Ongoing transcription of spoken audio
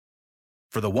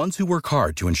For the ones who work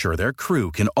hard to ensure their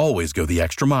crew can always go the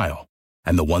extra mile,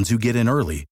 and the ones who get in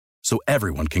early so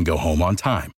everyone can go home on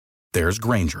time, there's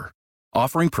Grainger,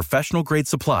 offering professional-grade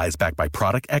supplies backed by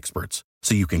product experts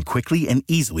so you can quickly and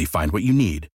easily find what you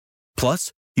need.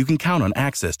 Plus, you can count on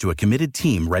access to a committed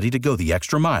team ready to go the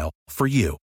extra mile for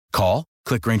you. Call,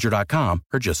 click Grainger.com,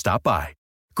 or just stop by.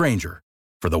 Grainger,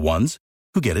 for the ones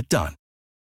who get it done.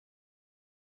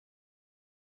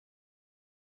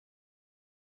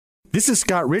 This is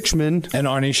Scott Richmond and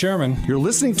Arnie Sherman. You're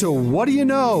listening to What Do You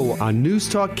Know on News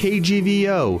Talk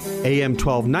KGVO, AM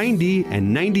 1290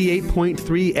 and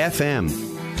 98.3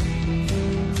 FM.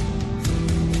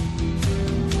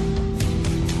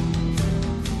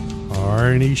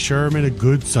 Arnie Sherman, a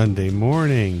good Sunday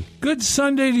morning. Good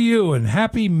Sunday to you, and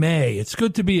happy May. It's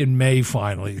good to be in May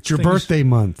finally. It's your birthday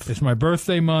month. It's my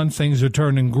birthday month. Things are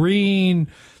turning green.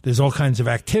 There's all kinds of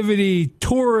activity,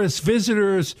 tourists,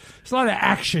 visitors. There's a lot of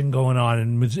action going on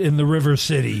in the River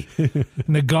City, in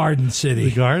the Garden City.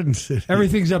 The Garden City.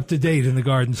 Everything's up to date in the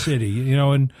Garden City, you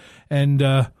know,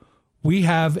 and we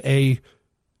have a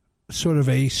sort of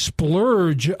a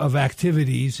splurge of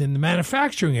activities in the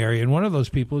manufacturing area, and one of those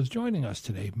people is joining us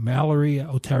today, Mallory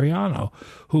Ottariano,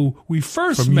 who we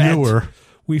first met.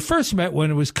 We first met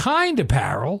when it was Kind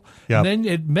Apparel, and then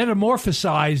it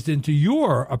metamorphosized into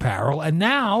Your Apparel, and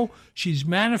now she's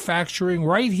manufacturing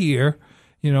right here,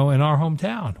 you know, in our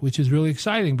hometown, which is really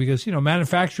exciting because, you know,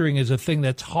 manufacturing is a thing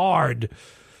that's hard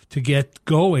to get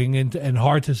going and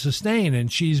hard to sustain,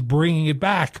 and she's bringing it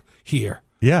back here.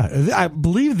 Yeah, I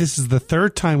believe this is the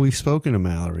third time we've spoken to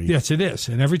Mallory. Yes, it is.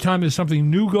 And every time there's something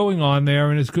new going on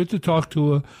there, and it's good to talk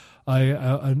to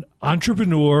an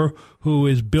entrepreneur who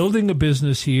is building a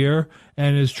business here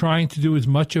and is trying to do as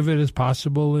much of it as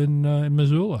possible in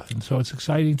Missoula. And so it's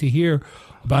exciting to hear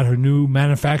about her new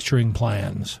manufacturing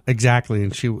plans. Exactly,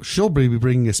 and she'll be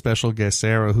bringing a special guest,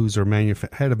 Sarah, who's her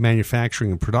head of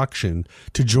manufacturing and production,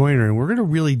 to join her, and we're going to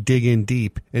really dig in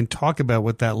deep and talk about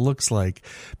what that looks like,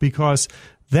 because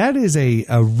that is a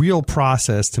real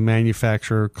process to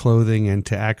manufacture clothing and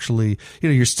to actually, you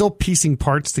know, you're still piecing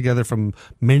parts together from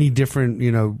many different,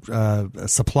 you know,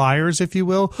 suppliers, if you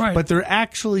will, right. But they're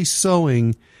actually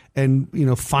sewing and, you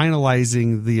know,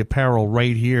 finalizing the apparel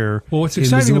right here. Well, what's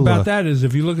exciting about that is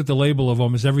if you look at the label of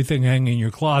almost everything hanging in your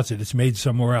closet, it's made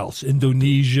somewhere else.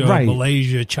 Indonesia, right.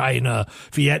 Malaysia, China,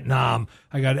 Vietnam.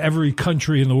 I got every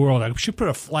country in the world. I should put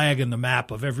a flag in the map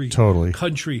of every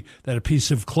country that a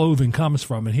piece of clothing comes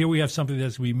from. And here we have something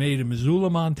that's we made in Missoula,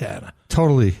 Montana.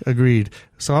 Totally. Agreed.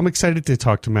 So I'm excited to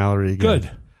talk to Mallory again.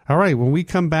 Good. All right. When we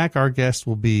come back, our guest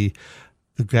will be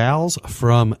the gals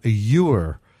from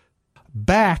Your.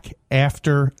 Back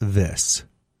after this.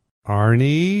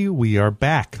 Arnie, we are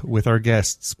back with our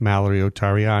guests, Mallory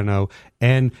Ottariano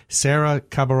and Sarah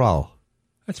Cabral.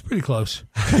 That's pretty close.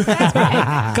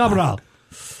 Cabral.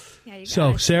 Yeah,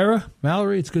 so, Sarah,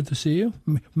 Mallory, it's good to see you.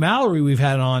 Mallory, we've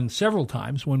had on several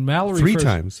times. When Mallory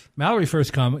Mallory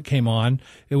first came on,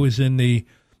 it was in the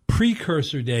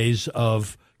precursor days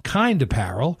of Kind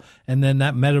Apparel, and then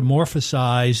that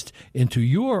metamorphosized into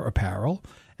Your Apparel.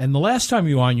 And the last time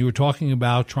you were on, you were talking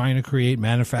about trying to create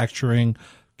manufacturing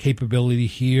capability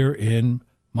here in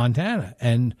Montana.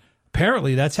 And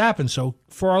apparently that's happened. So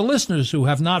for our listeners who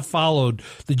have not followed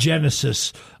the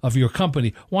genesis of your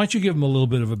company, why don't you give them a little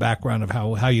bit of a background of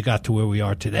how you got to where we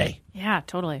are today? Yeah,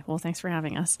 totally. Well, thanks for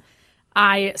having us.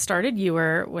 I started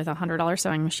Your with a $100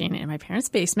 sewing machine in my parents'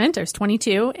 basement. I was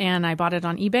 22, and I bought it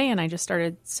on eBay, and I just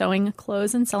started sewing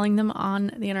clothes and selling them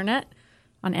on the internet,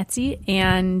 on Etsy.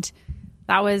 And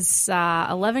that was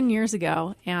 11 years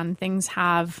ago, and things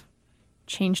have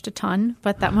changed a ton,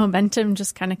 but that momentum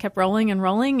just kind of kept rolling and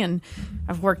rolling, and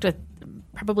I've worked with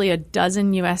probably a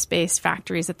dozen U.S.-based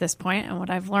factories at this point, and what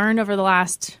I've learned over the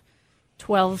last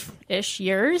 12-ish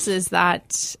years is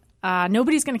that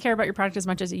nobody's going to care about your product as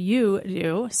much as you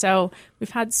do, so we've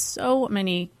had so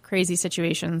many crazy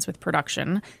situations with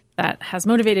production that has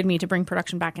motivated me to bring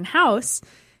production back in-house.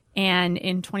 And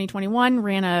in 2021,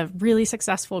 ran a really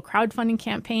successful crowdfunding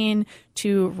campaign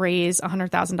to raise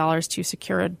 $100,000 to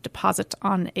secure a deposit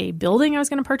on a building I was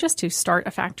going to purchase to start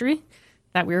a factory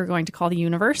that we were going to call the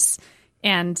Universe.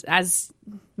 And as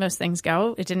most things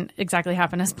go, it didn't exactly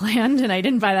happen as planned, and I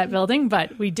didn't buy that building,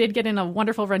 but we did get in a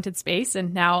wonderful rented space.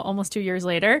 And now, almost 2 years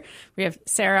later, we have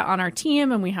Sarah on our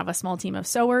team, and we have a small team of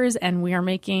sewers, and we are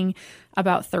making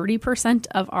about 30%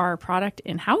 of our product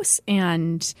in-house.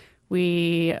 And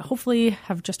we hopefully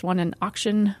have just won an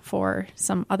auction for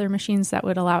some other machines that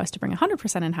would allow us to bring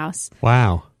 100% in-house.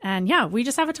 Wow. And yeah, we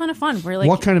just have a ton of fun. We're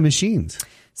what kind of machines?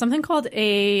 Something called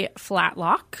a flat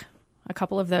lock. A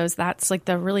couple of those. That's like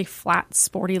the really flat,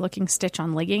 sporty looking stitch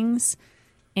on leggings.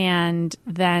 and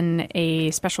then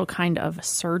a special kind of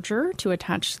serger to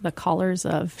attach the collars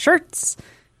of shirts.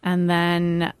 And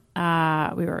then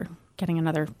we were getting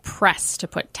another press to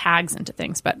put tags into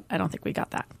things, but I don't think we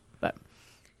got that. But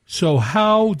so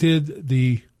how did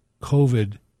the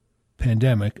COVID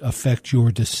pandemic affect your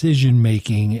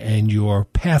decision-making and your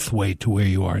pathway to where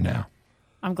you are now?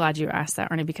 I'm glad you asked that,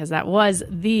 Arnie, because that was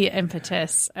the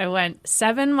impetus. I went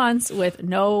 7 months with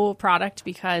no product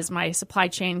because my supply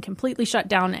chain completely shut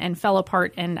down and fell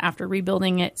apart. And after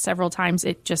rebuilding it several times,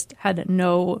 it just had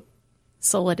no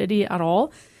solidity at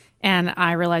all. And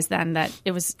I realized then that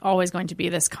it was always going to be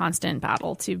this constant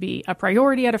battle to be a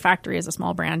priority at a factory as a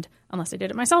small brand, unless I did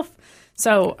it myself.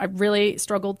 So I really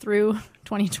struggled through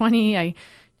 2020. I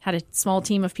had a small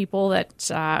team of people that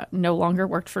no longer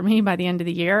worked for me by the end of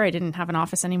the year. I didn't have an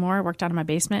office anymore. I worked out of my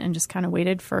basement and just kind of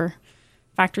waited for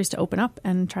factories to open up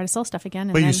and try to sell stuff again.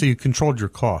 And so you controlled your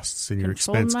costs and your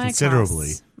expense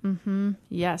considerably. Mm-hmm.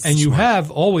 Yes. And you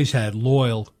have always had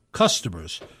loyal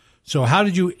customers. So how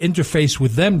did you interface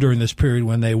with them during this period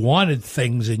when they wanted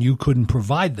things and you couldn't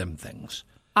provide them things?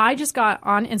 I just got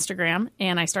on Instagram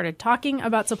and I started talking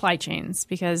about supply chains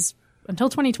because until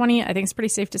 2020, I think it's pretty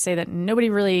safe to say that nobody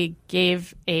really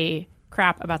gave a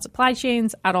crap about supply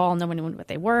chains at all. No one knew what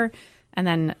they were. And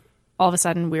then all of a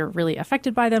sudden we were really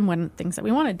affected by them when things that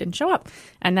we wanted didn't show up.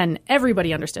 And then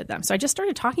everybody understood them. So I just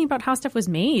started talking about how stuff was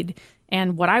made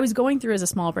and what I was going through as a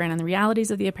small brand and the realities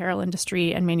of the apparel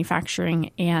industry and manufacturing,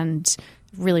 and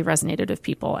really resonated with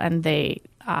people. And they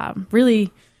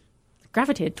really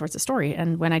gravitated towards the story.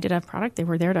 And when I did a product, they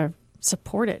were there to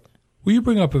support it. Well, you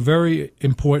bring up a very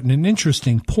important and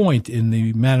interesting point in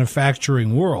the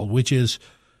manufacturing world, which is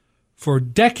for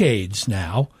decades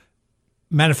now,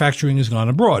 manufacturing has gone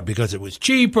abroad because it was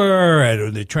cheaper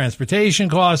and the transportation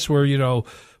costs were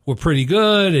pretty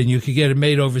good and you could get it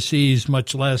made overseas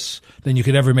much less than you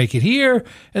could ever make it here.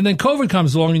 And then COVID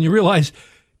comes along and you realize it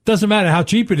doesn't matter how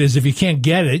cheap it is. If you can't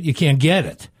get it, you can't get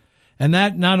it. And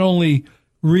that not only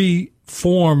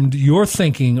reformed your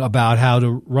thinking about how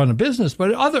to run a business,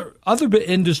 but other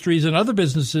industries and other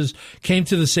businesses came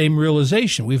to the same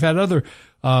realization. We've had other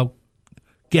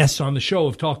guests on the show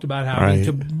have talked about having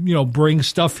to, bring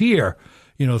stuff here.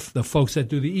 The folks that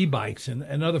do the e-bikes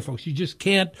and other folks. You just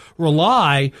can't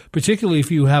rely, particularly if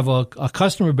you have a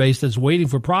customer base that's waiting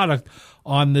for product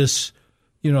on this,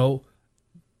 I don't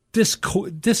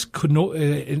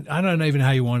know even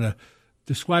how you want to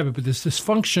describe it, but this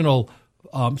dysfunctional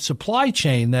supply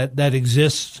chain that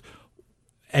exists,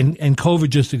 and COVID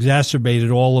just exacerbated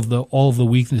all of the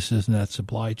weaknesses in that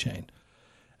supply chain.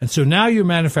 And so now you're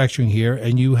manufacturing here,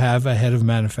 and you have a head of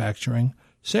manufacturing,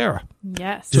 Sarah.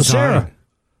 Yes. So Sarah,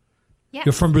 yes.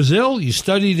 You're from Brazil. You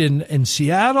studied in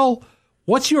Seattle.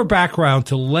 What's your background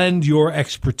to lend your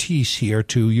expertise here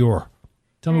to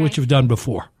tell me what you've done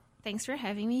before. Thanks for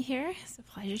having me here. It's a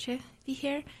pleasure to be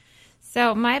here.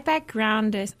 So my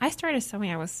background is I started sewing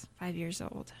when I was 5 years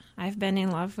old. I've been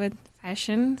in love with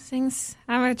fashion since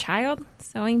I'm a child,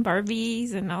 sewing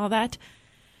Barbies and all that.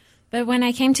 But when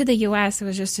I came to the U.S., it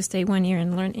was just to stay 1 year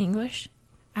and learn English.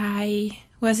 I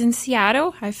was in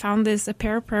Seattle. I found this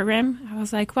apparel program. I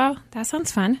was like, well, that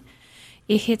sounds fun.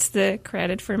 It hits the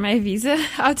credit for my visa.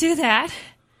 I'll do that.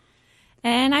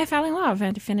 And I fell in love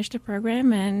and finished the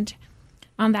program. And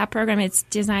on that program, it's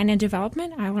design and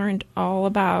development. I learned all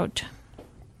about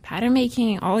pattern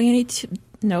making, all you need to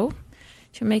know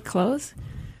to make clothes,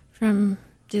 from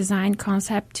design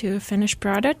concept to finished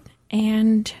product.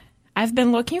 And I've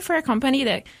been looking for a company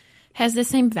that has the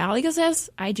same values as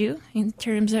I do in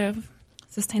terms of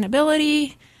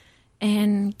sustainability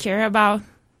and care about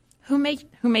who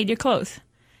made your clothes.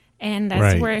 And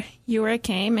that's where your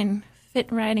came and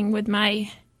fit right in with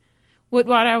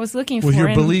what I was looking for. With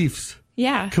your beliefs.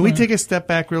 Yeah. Can we take a step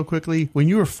back real quickly? When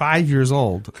you were 5 years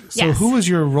old, so Yes. Who was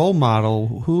your role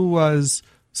model? Who was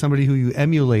somebody who you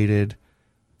emulated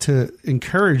to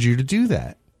encourage you to do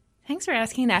that? Thanks for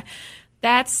asking that.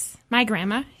 That's my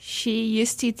grandma. She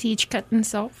used to teach cut and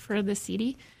sew for the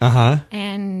city. Uh-huh.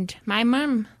 And my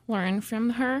mom learned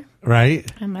from her. Right.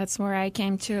 And that's where I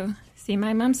came to see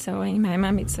my mom sewing. My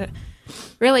mom is a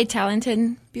really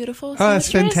talented, beautiful seamstress. Oh,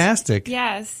 that's fantastic.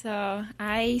 Yeah, so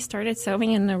I started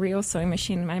sewing in a real sewing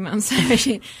machine, my mom's sewing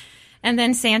machine. And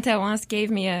then Santa once gave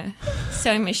me a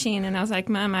sewing machine, and I was like,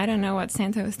 Mom, I don't know what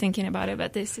Santa was thinking about it,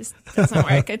 but this doesn't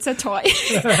work. It's a toy.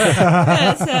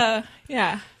 So,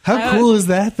 yeah. How cool is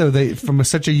that, though, that from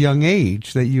such a young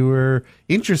age that you were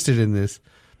interested in this?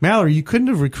 Mallory, you couldn't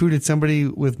have recruited somebody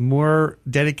with more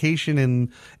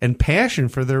dedication and passion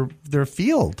for their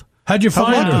field. How'd you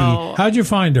find her? How'd you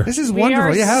find her? This is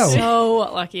wonderful. We are how? so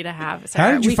lucky to have Sarah.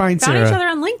 How did you find Sarah? We found each other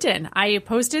on LinkedIn. I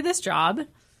posted this job.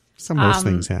 Most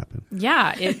things happen.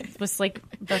 Yeah, it was like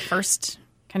the first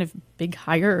kind of big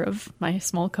hire of my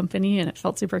small company, and it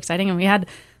felt super exciting. And we had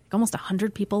like almost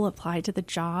 100 people apply to the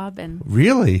job. And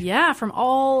really? Yeah, from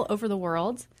all over the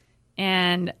world.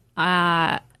 And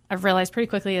I've realized pretty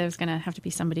quickly there was going to have to be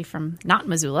somebody from not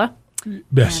Missoula.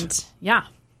 Yes. And yeah.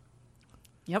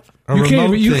 Yep. You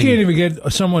can't even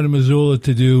get someone in Missoula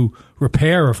to do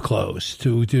repair of clothes,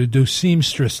 to do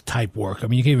seamstress type work. I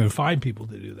mean, you can't even find people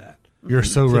to do that. You're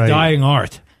so it's right. A dying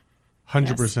art.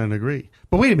 100% agree.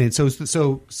 But wait a minute.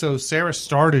 So Sarah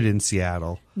started in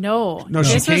Seattle. No,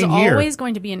 she this came was here. always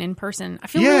going to be an in-person. I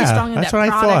feel really strongly that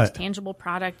product, tangible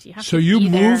product. You have so to you be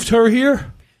moved there. her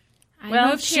here?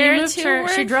 Well,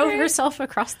 She drove herself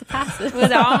across the pass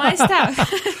with all my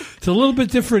stuff. It's a little bit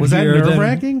different. Was that here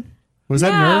nerve-wracking?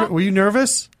 Were you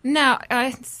nervous? No,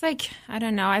 it's like, I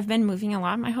don't know. I've been moving a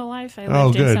lot my whole life. I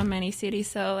lived in so many cities,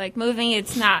 so like moving,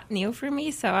 it's not new for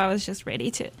me. So I was just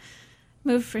ready to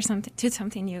move to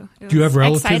something new. Do you have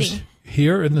relatives exciting.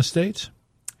 Here in the States?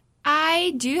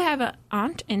 I do have an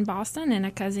aunt in Boston and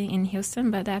a cousin in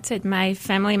Houston, but that's it. My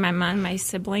family, my mom, my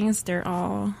siblings,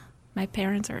 my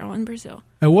parents are all in Brazil.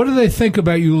 And what do they think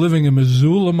about you living in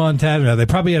Missoula, Montana? They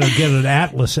probably had to get an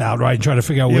atlas out, right, and try to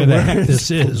figure out where the heck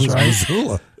this is, right?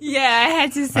 Missoula. Yeah, I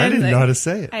had to say. I didn't know how to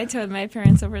say it. I told my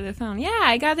parents over the phone, yeah,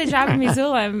 I got the job in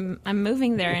Missoula. I'm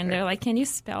moving there. And they're like, can you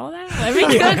spell that? Let me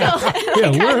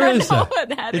Google it. Where is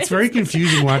that? It's very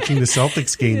confusing watching the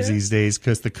Celtics games these days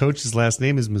because the coach's last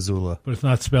name is Missoula. But it's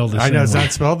not spelled the same. I know, it's way.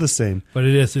 not spelled the same. But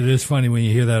it is funny when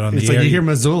you hear that on the air. It's like you hear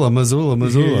Missoula.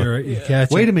 You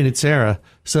catch Wait a minute, Sarah.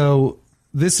 So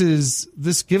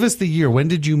give us the year. When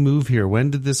did you move here? When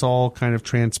did this all kind of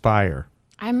transpire?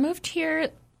 I moved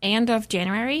here end of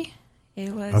January.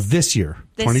 It was of this year,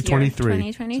 2023.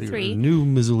 2023. So you're a new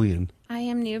Missoulian. I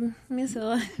am new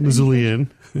Missoula. Missoulian.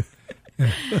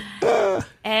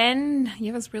 And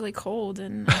it was really cold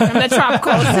and from the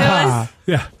tropical. So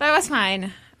that was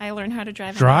fine. I learned how to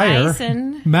drive Drier. on ice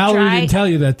and Mallory didn't tell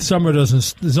you that summer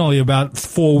is only about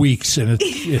 4 weeks, and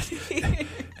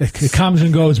it comes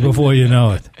and goes before you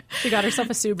know it. She got herself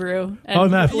a Subaru.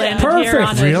 And landed perfect! Here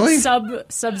on really? A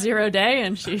sub-zero day,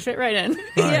 and she fit right in.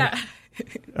 Yeah.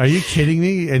 Are you kidding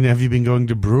me? And have you been going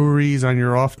to breweries on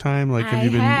your off time? Like, have you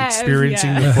been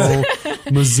experiencing the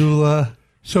whole Missoula?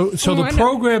 So the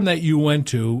program that you went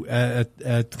to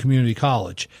at community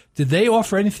college, did they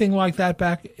offer anything like that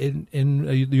back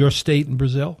in your state in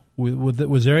Brazil?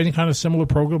 Was there any kind of similar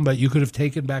program that you could have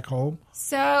taken back home?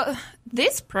 So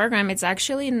this program, it's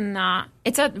actually not,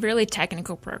 it's a really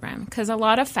technical program because a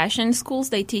lot of fashion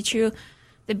schools, they teach you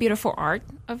the beautiful art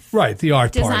of the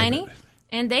art designing. Part of it.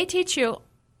 And they teach you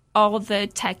all the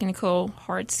technical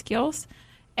hard skills.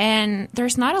 And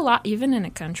there's not a lot even in the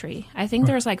country. I think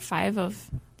there's like 5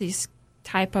 of these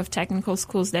type of technical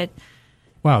schools that...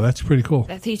 Wow, that's pretty cool.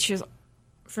 That teaches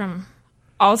from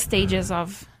all stages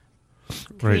of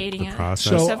creating the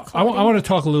process. So I want to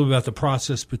talk a little bit about the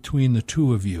process between the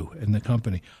two of you and the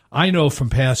company. I know from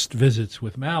past visits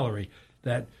with Mallory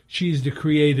that she's the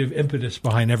creative impetus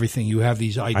behind everything. You have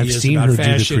these ideas about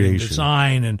fashion and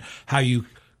design and how you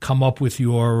come up with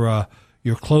your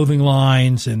clothing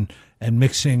lines and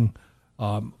mixing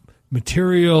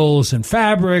materials and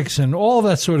fabrics and all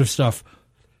that sort of stuff.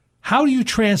 How do you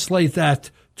translate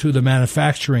that to the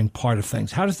manufacturing part of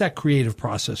things? How does that creative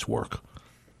process work?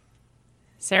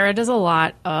 Sarah does a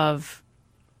lot of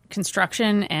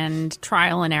construction and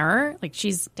trial and error. Like,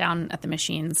 she's down at the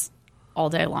machines all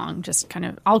day long, just kind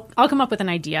of, I'll come up with an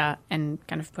idea and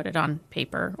kind of put it on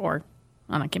paper or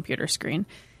on a computer screen.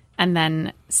 And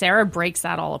then Sarah breaks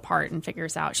that all apart and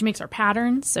figures out, she makes our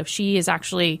patterns. So she is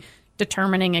actually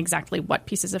determining exactly what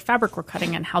pieces of fabric we're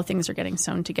cutting and how things are getting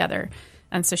sewn together.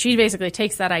 And so she basically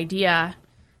takes that idea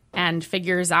and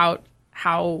figures out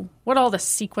what all the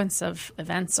sequence of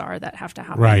events are that have to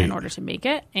happen in order to make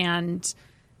it, and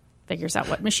figures out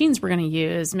what machines we're going to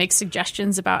use, makes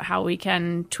suggestions about how we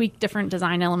can tweak different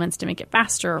design elements to make it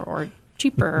faster or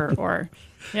cheaper or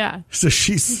So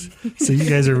you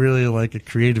guys are really like a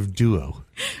creative duo.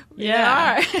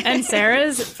 Yeah. And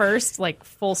Sarah's first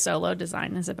full solo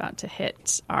design is about to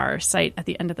hit our site at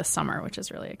the end of the summer, which is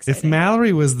really exciting. If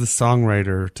Mallory was the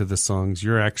songwriter to the songs,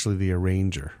 you're actually the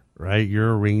arranger, right?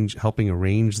 You're helping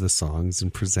arrange the songs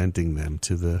and presenting them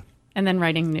to the... And then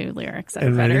writing new lyrics that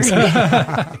are better.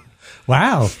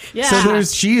 Wow. Yeah. So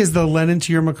she is the Lennon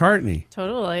to your McCartney.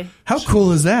 Totally. How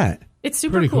cool is that? It's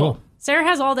super Pretty cool. Sarah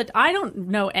has all the... I don't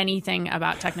know anything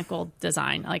about technical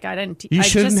design. I didn't... You I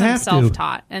shouldn't just am have to.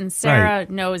 self-taught. And Sarah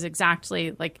knows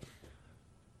exactly,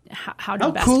 how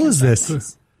to best. How cool is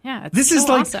this? Yeah, it's this so is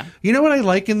like awesome. You know what I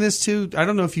like in this too. I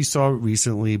don't know if you saw it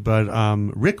recently, but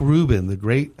Rick Rubin, the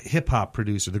great hip hop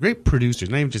producer,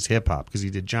 not even just hip hop, because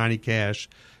he did Johnny Cash,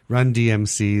 Run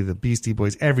DMC, the Beastie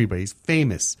Boys, everybody's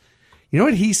famous. You know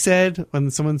what he said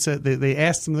when someone said they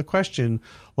asked him the question,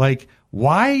 like,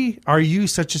 why are you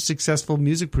such a successful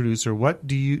music producer? What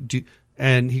do you do?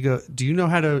 And he goes, do you know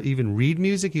how to even read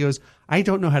music? He goes, I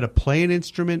don't know how to play an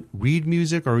instrument, read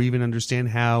music, or even understand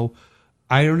how.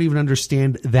 I don't even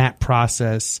understand that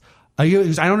process. I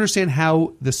don't understand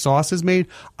how the sauce is made.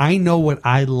 I know what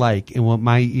I like and what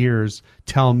my ears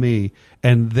tell me.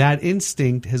 And that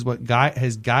instinct has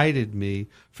has guided me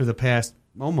for the past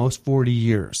almost 40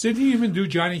 years. Didn't he even do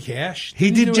Johnny Cash?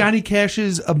 He did Johnny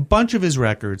Cash's, a bunch of his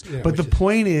records. Yeah, but the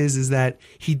point is that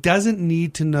he doesn't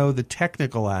need to know the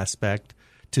technical aspect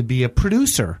to be a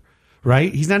producer,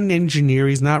 right? He's not an engineer.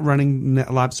 He's not running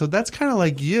a lot. So that's kind of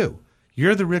like you.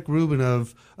 You're the Rick Rubin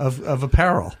of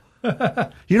apparel.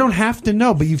 You don't have to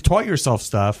know, but you've taught yourself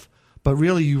stuff. But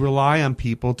really, you rely on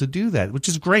people to do that, which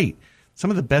is great. Some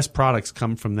of the best products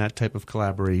come from that type of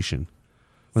collaboration.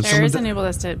 Sarah's enabled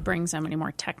us to bring so many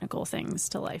more technical things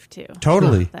to life too.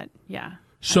 Totally.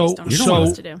 So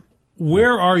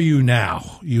where are you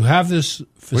now? You have this.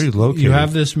 Where are you located? You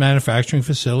have this manufacturing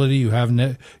facility. You have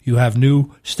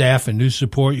new staff and new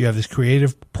support. You have this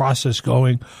creative process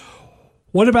going.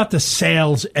 What about the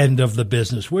sales end of the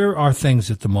business? Where are things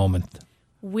at the moment?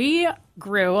 We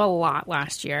grew a lot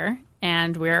last year,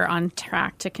 and we're on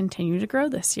track to continue to grow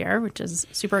this year, which is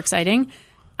super exciting.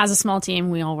 As a small team,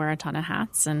 we all wear a ton of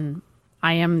hats, and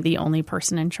I am the only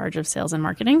person in charge of sales and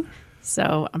marketing.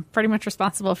 So I'm pretty much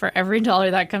responsible for every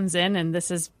dollar that comes in, and this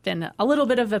has been a little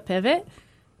bit of a pivot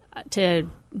to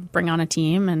bring on a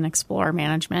team and explore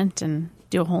management and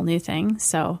do a whole new thing.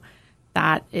 So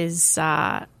that is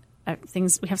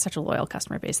things. We have such a loyal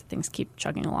customer base that things keep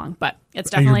chugging along, but it's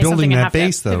definitely something I have to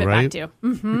pivot back to.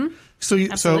 Mm-hmm.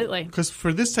 Absolutely. Because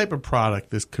for this type of product,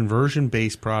 this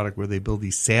conversion-based product where they build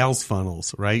these sales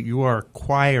funnels, right? You are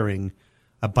acquiring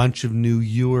a bunch of new,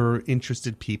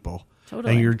 interested people.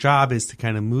 Totally. And your job is to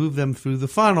kind of move them through the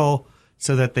funnel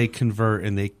so that they convert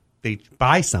and they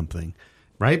buy something,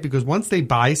 right? Because once they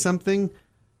buy something,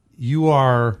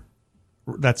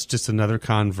 that's just another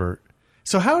convert.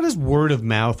 So how does word of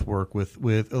mouth work with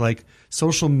like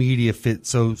social media fit?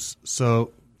 So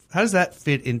how does that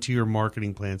fit into your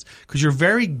marketing plans? Because you're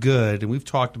very good, and we've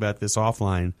talked about this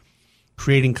offline,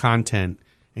 creating content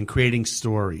and creating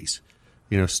stories,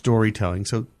 storytelling.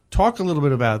 So talk a little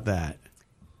bit about that.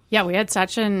 Yeah, we had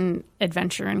such an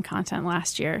adventure in content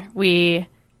last year. We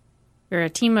were a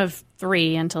team of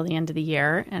 3 until the end of the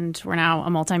year, and we're now a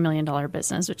multi-million-dollar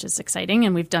business, which is exciting.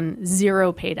 And we've done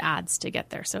 0 paid ads to get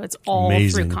there. So it's all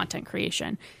through content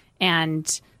creation.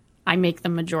 And I make the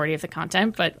majority of the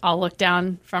content, but I'll look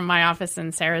down from my office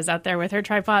and Sarah's out there with her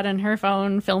tripod and her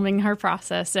phone filming her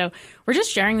process. So we're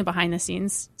just sharing the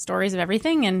behind-the-scenes stories of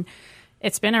everything. And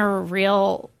it's been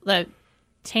the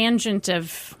tangent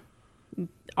of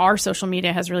our social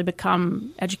media has really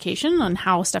become education on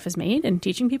how stuff is made and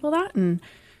teaching people that. And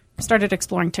started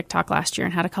exploring TikTok last year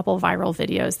and had a couple of viral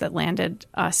videos that landed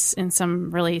us in some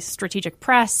really strategic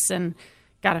press and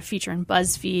got a feature in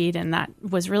BuzzFeed. And that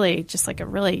was really just like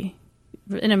an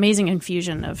amazing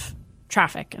infusion of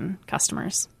traffic and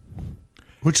customers.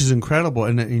 Which is incredible.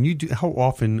 And you do, how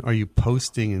often are you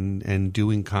posting and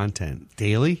doing content?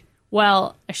 Daily?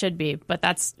 Well, I should be, but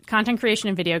that's content creation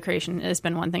and video creation has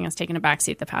been one thing that's taken a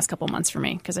backseat the past couple months for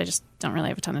me because I just don't really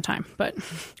have a ton of time. But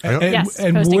yes,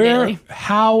 posting daily.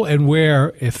 How and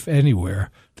where, if anywhere,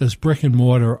 does brick and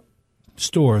mortar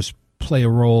stores play a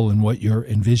role in what you're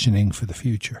envisioning for the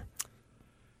future?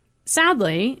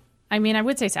 Sadly, I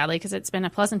would say sadly because it's been a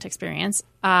pleasant experience.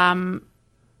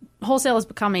 Wholesale has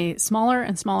become a smaller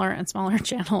and smaller and smaller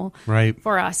channel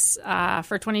for us.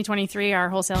 For 2023, our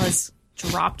wholesale is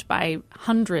dropped by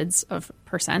hundreds of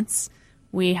percents.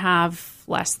 We have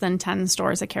less than 10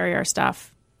 stores that carry our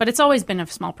stuff, but it's always been a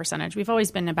small percentage. We've always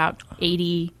been about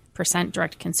 80%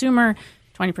 direct to consumer,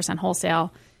 20%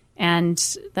 wholesale. And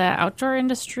the outdoor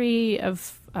industry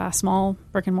of small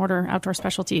brick and mortar outdoor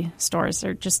specialty stores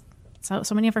are just so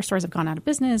many of our stores have gone out of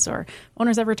business or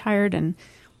owners have retired, and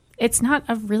it's not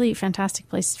a really fantastic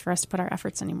place for us to put our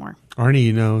efforts anymore.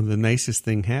 Arnie, the nicest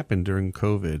thing happened during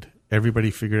COVID.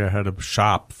 Everybody figured out how to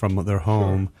shop from their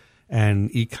home, and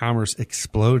e-commerce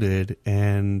exploded,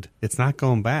 and it's not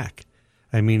going back.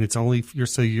 It's only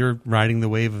you're riding the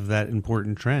wave of that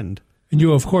important trend. And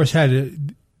you, of course, had to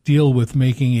deal with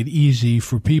making it easy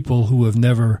for people who have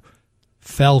never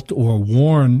felt or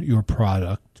worn your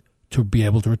product to be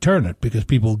able to return it, because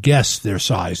people guess their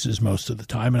sizes most of the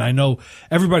time. And I know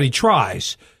everybody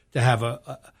tries to have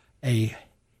a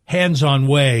hands-on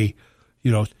way,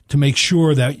 to make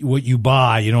sure that what you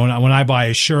buy, when I buy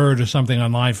a shirt or something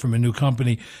online from a new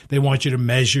company, they want you to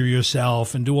measure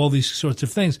yourself and do all these sorts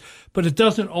of things. But it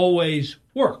doesn't always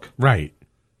work. Right.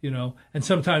 And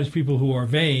sometimes people who are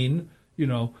vain,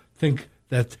 think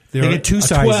that they get two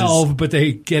sizes. 12, but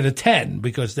they get a 10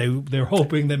 because they're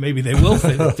hoping that maybe they will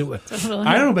fit into it. I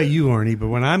don't know about you, Arnie, but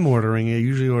when I'm ordering, I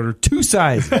usually order two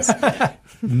sizes,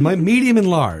 medium and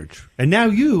large. And now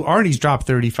Arnie's dropped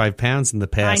 35 pounds in the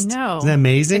past. I know. Isn't that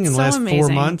amazing? It's in the last amazing. 4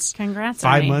 months. Congrats,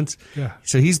 5 Arnie. months. Yeah.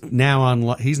 So he's now, I'm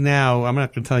not going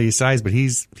to tell you his size, but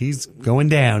he's going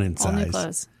down in All size. new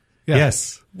clothes. Yeah.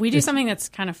 Yes. We do something that's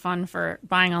kind of fun for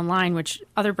buying online, which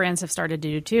other brands have started to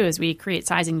do too, is we create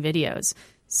sizing videos.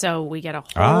 So we get a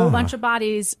whole bunch of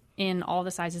bodies in all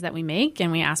the sizes that we make, and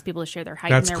we ask people to share their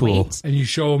height and their weight. And you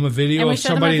show them a video of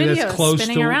somebody that's close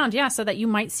spinning to around, so that you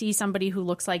might see somebody who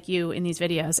looks like you in these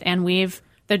videos. And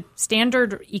the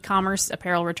standard e-commerce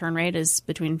apparel return rate is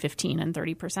between 15 and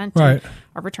 30%. Right.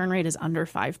 Our return rate is under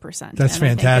 5%. That's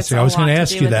fantastic. I was going to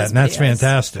ask you that, and that's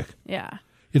fantastic. Yeah.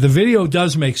 The video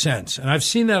does make sense, and I've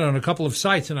seen that on a couple of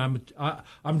sites, and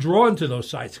I'm drawn to those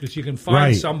sites because you can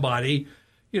find somebody.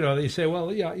 They say, well,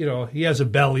 he has a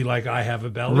belly like I have a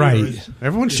belly. Right.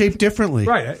 Everyone's shaped differently.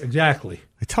 Right, exactly.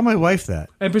 I tell my wife that.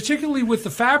 And particularly with the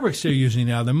fabrics they're using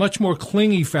now, they're much more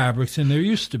clingy fabrics than there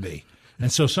used to be.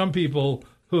 And so some people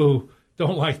who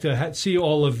don't like to see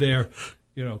all of their,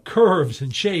 curves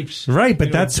and shapes. Right,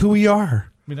 but that's who we are.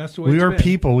 I mean, that's the way we it's are been.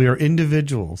 people. We are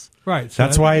individuals. Right. So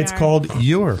that's why it's called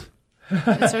Your.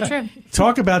 That's so true.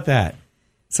 Talk about that.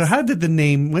 So when did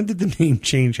the name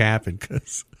change happen?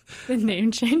 Because the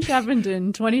name change happened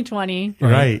in 2020.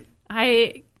 Right.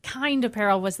 Kind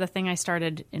apparel was the thing I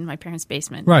started in my parents'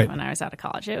 basement when I was out of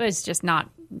college. It was just not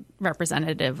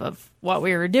representative of what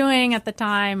we were doing at the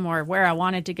time or where I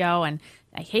wanted to go. And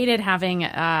I hated having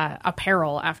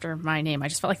apparel after my name. I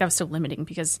just felt like that was so limiting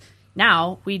because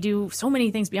now we do so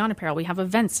many things beyond apparel. We have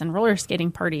events and roller skating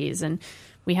parties, and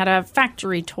we had a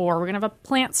factory tour. We're going to have a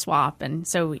plant swap. And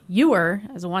so "your"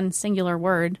 as one singular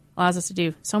word allows us to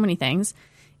do so many things.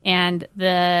 And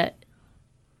the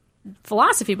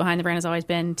philosophy behind the brand has always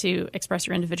been to express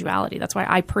your individuality. That's why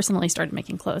I personally started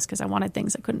making clothes, because I wanted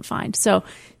things I couldn't find. So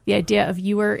the idea of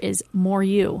 "your" is more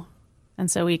you. And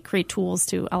so we create tools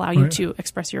to allow you to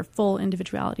express your full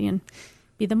individuality and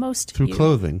be the most through you.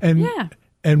 clothing.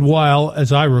 And while,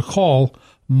 as I recall,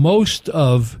 most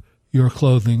of your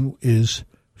clothing is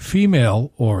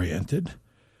female-oriented,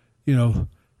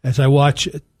 as I watch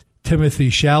Timothée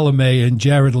Chalamet and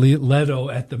Jared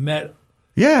Leto at the Met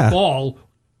Ball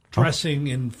dressing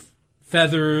in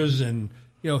feathers and,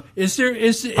 is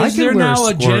there now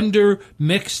a gender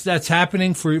mix that's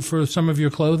happening for some of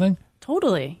your clothing?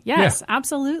 Totally. Yes,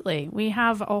 absolutely. We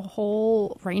have a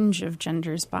whole range of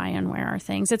genders buy and wear our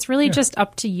things. It's really just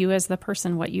up to you as the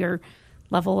person what your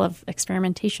level of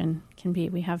experimentation can be.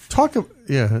 We have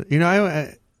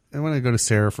I want to go to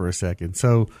Sarah for a second.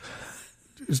 So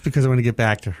just because I want to get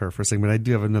back to her for a second, but I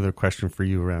do have another question for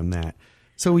you around that.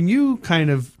 So when you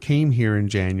kind of came here in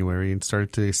January and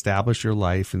started to establish your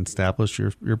life and establish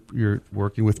your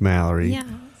working with Mallory,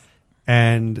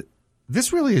 and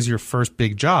this really is your first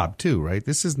big job too, right?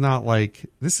 This is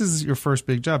your first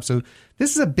big job. So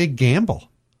this is a big gamble.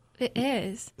 It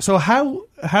is. So how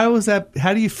is that?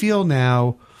 How do you feel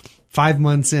now, 5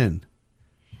 months in?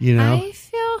 I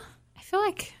feel.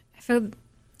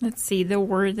 Let's see. The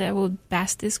word that would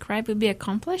best describe would be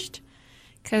accomplished,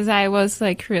 because I was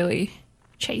really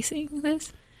chasing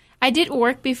this. I did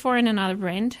work before in another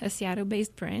brand, a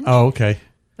Seattle-based brand. Oh, okay.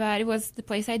 But it was the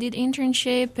place I did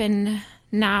internship, and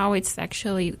now it's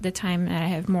actually the time that I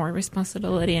have more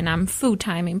responsibility and I'm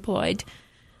full-time employed.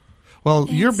 Well,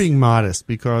 you're being modest,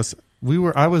 because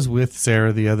I was with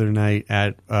Sarah the other night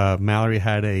at Mallory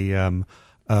had a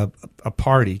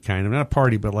party, kind of, not a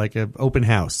party, but like an open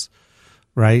house,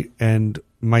 right? And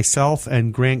myself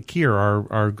and Grant Keir,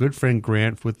 our good friend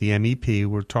Grant with the MEP,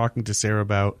 were talking to Sarah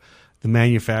about the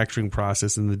manufacturing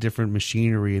process and the different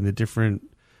machinery and the different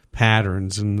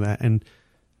patterns and that. And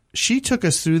she took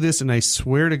us through this, and I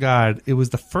swear to God, it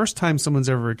was the first time someone's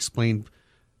ever explained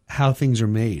how things are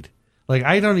made. Like,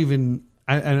 and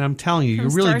I'm telling you,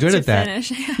 you're really good at that.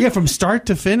 Finish. Yeah, from start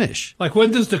to finish. Like,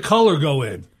 when does the color go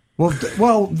in?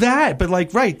 Well, that, but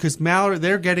right, because Mallory,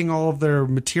 they're getting all of their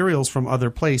materials from other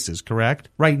places, correct?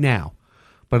 Right now.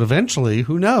 But eventually,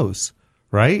 who knows,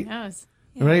 right? Who knows?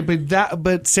 Yeah. Right,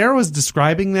 but Sarah was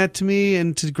describing that to me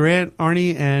and to Grant,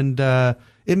 Arnie, and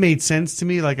it made sense to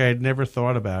me. Like I had never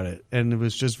thought about it. And it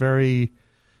was just you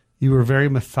were very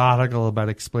methodical about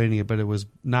explaining it, but it was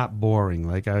not boring.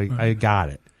 Like I got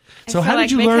it. So how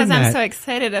did you learn that? Because I'm so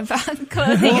excited about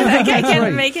clothing, I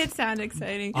can make it sound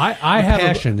exciting. I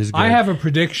have a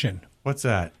prediction. What's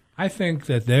that? I think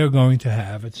that they're going to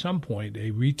have at some point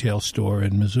a retail store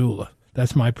in Missoula.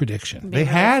 That's my prediction. They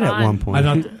had at one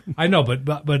point. I know,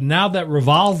 but now that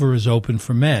Revolver is open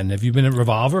for men, have you been at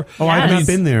Revolver? Oh, I've not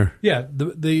been there. Yeah,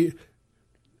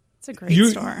 it's a great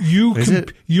store.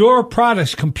 Your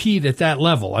products compete at that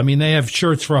level. I mean, they have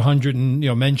shirts for $100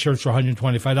 and men's shirts for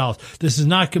 $125. This is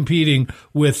not competing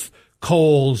with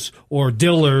Kohl's or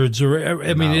Dillard's or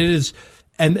it is,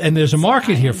 and there's a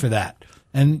market here for that.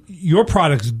 And your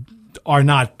products are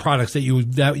not products that you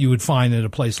would find at a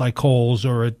place like Kohl's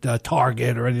or at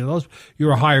Target or any of those.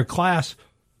 You're a higher class.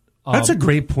 That's a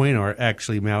great point,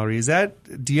 actually, Mallory.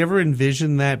 Do you ever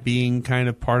envision that being kind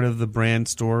of part of the brand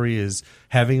story? Is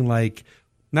having like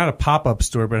not a pop-up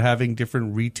store, but having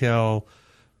different retail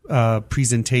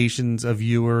presentations of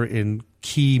you in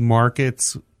key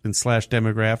markets and /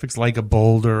 demographics, like a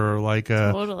Boulder or like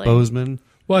a Bozeman?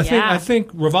 Well, I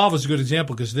think Revolver is a good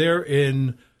example because they're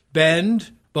in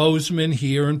Bend, Bozeman,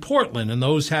 here in Portland, and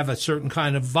those have a certain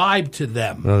kind of vibe to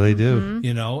them. Oh, they do.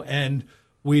 And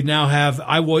we now have.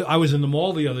 I was in the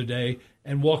mall the other day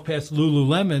and walked past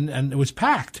Lululemon, and it was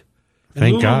packed. And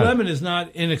Thank God. Lululemon is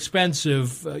not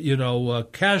inexpensive,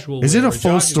 casual. Is it a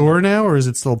full store now, or is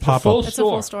it still a pop-up? It's a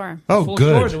full store. Oh, full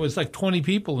good. Store. There was like 20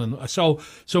 people, and so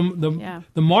the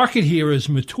market here is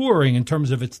maturing in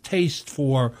terms of its taste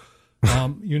for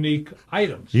unique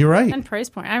items. You're right. And price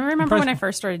point. I remember when I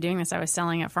first started doing this, I was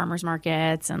selling at farmers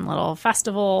markets and little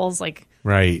festivals, like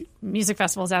music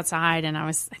festivals outside, and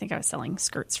I think I was selling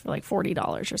skirts for like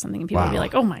 $40 or something, and people would be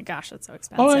like, "Oh my gosh, that's so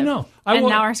expensive!" Oh, I know.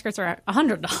 Now our skirts are at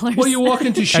 $100. Well, you walk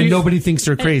into Shields, and nobody thinks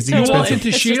they're crazy. You walk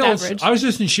into Shields. I was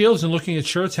just in Shields and looking at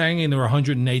shirts hanging. They were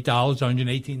 $108,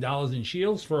 $118 in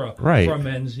Shields for a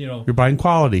men's. You're buying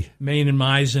quality. Maine and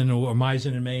Meissen or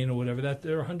Meissen and Maine or whatever. That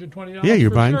they're $120. Yeah, you're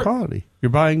buying quality.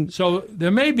 You're buying. So there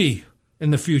may be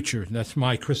in the future. That's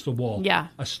my crystal ball. Yeah,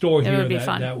 a store here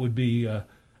fun. That would be.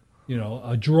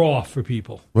 A draw for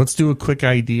people. Let's do a quick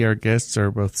ID. Our guests are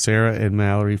both Sarah and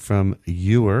Mallory from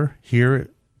Ewer, here,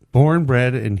 born,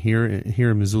 bred, and here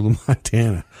in Missoula,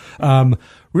 Montana.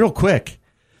 Real quick.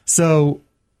 So,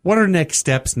 what are next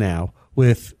steps now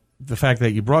with the fact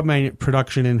that you brought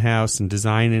production in-house and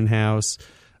design in-house?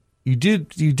 You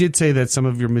did say that some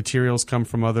of your materials come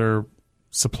from other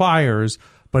suppliers,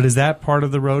 but is that part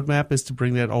of the roadmap, is to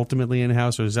bring that ultimately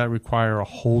in-house, or does that require a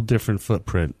whole different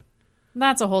footprint?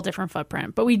 That's a whole different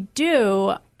footprint. But we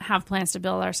do have plans to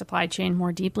build our supply chain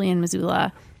more deeply in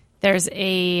Missoula. There's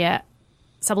a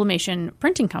sublimation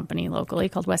printing company locally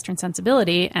called Western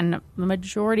Sensibility, and the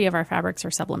majority of our fabrics are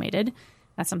sublimated.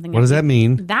 That's something. What does that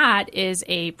mean? That is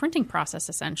a printing process,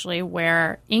 essentially,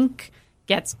 where ink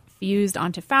gets fused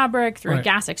onto fabric through a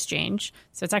gas exchange.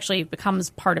 So it actually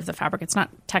becomes part of the fabric. It's not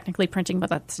technically printing, but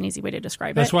that's an easy way to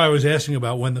describe it. That's why I was asking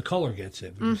about when the color gets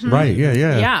in. Mm-hmm. Right, yeah.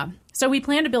 Yeah. So we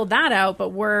plan to build that out, but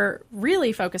we're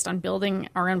really focused on building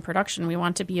our own production. We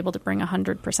want to be able to bring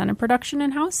 100% of production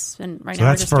in-house. And now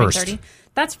we're just doing 30%.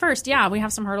 That's first, yeah. We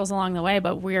have some hurdles along the way,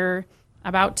 but we're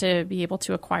about to be able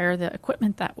to acquire the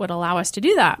equipment that would allow us to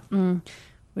do that.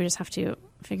 We just have to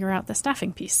figure out the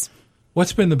staffing piece.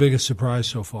 What's been the biggest surprise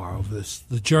so far over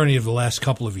the journey of the last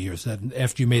couple of years, that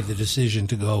after you made the decision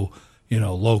to go,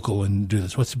 local and do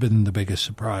this? What's been the biggest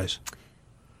surprise?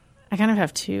 I kind of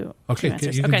have two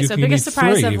answers. So the biggest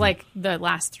surprise of like the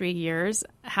last 3 years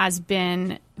has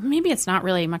been, maybe it's not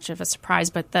really much of a surprise,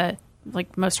 but the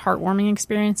most heartwarming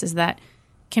experience is that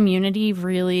community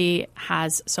really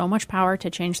has so much power to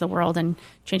change the world and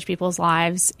change people's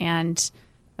lives, and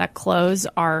that clothes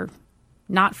are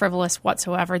not frivolous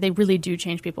whatsoever. They really do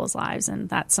change people's lives, and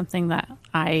that's something that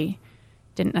I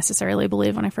didn't necessarily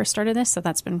believe when I first started this. So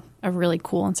that's been a really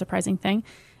cool and surprising thing.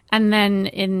 And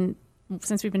then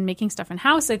since we've been making stuff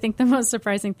in-house, I think the most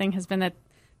surprising thing has been that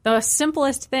the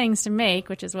simplest things to make,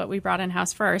 which is what we brought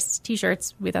in-house first,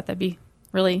 T-shirts, we thought that'd be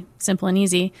really simple and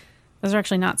easy. Those are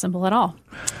actually not simple at all.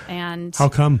 And how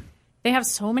come? They have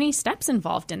so many steps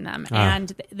involved in them.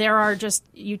 And there are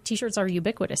T-shirts are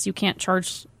ubiquitous. You can't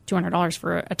charge $200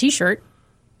 for a T-shirt.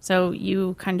 So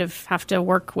you kind of have to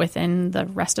work within the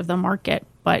rest of the market,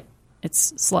 but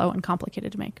it's slow and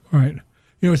complicated to make. Right.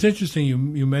 It's interesting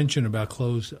you mentioned about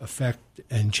clothes affect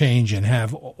and change and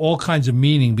have all kinds of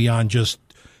meaning beyond just,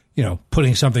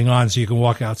 putting something on so you can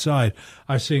walk outside.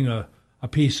 I was seeing a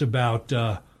piece about,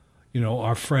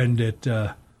 our friend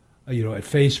at at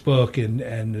Facebook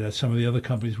and some of the other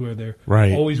companies where they're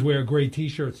always wear great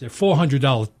T-shirts. They're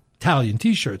 $400 Italian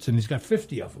T-shirts, and he's got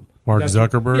 50 of them. Mark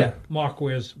Zuckerberg? Yeah, Mark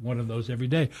wears one of those every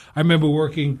day. I remember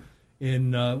working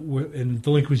in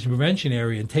delinquency prevention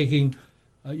area and taking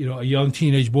a young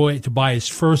teenage boy to buy his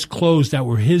first clothes that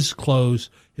were his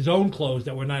own clothes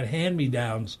that were not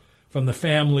hand-me-downs from the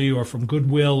family or from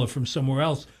Goodwill or from somewhere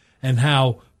else, and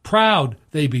how proud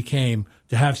they became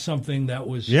to have something that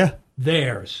was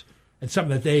theirs and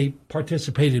something that they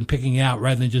participated in picking out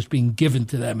rather than just being given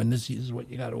to them, and this is what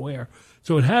you got to wear.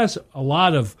 So it has a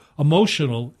lot of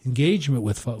emotional engagement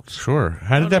with folks. Sure.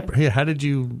 How did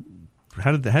you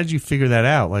figure that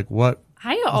out? Like, what?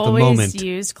 I always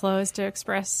used clothes to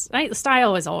express.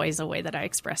 Style was always a way that I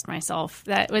expressed myself.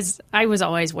 I was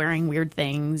always wearing weird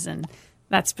things, and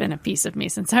that's been a piece of me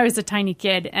since I was a tiny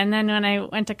kid. And then when I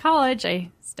went to college, I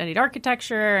studied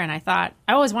architecture, and I thought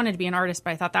I always wanted to be an artist,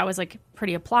 but I thought that was like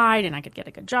pretty applied, and I could get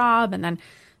a good job. And then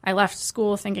I left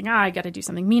school thinking, I got to do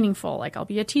something meaningful, like I'll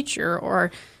be a teacher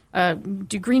or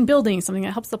do green building, something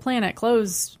that helps the planet.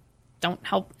 Clothes don't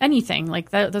help anything.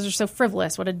 Like those are so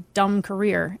frivolous. What a dumb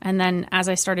career. And then as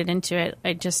I started into it,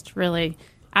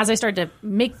 as I started to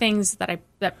make things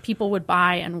that people would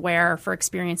buy and wear for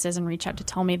experiences and reach out to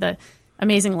tell me the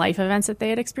amazing life events that they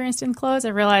had experienced in clothes, I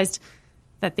realized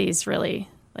that these really,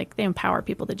 they empower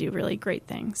people to do really great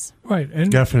things. Right.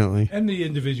 And definitely. And the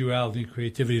individuality,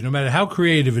 creativity. No matter how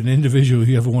creative an individual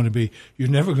you ever want to be, you're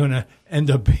never going to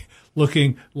end up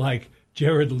looking like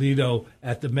Jared Leto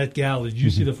at the Met Gala. Did you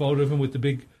see the photo of him with the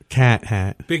big cat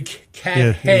hat? Big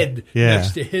cat head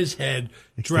next to his head,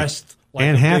 dressed like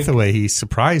Anne Hathaway. He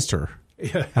surprised her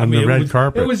on the red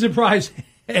carpet. It would surprise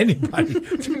anybody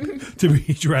to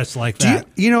be dressed like that.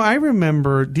 I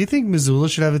remember, do you think Missoula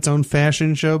should have its own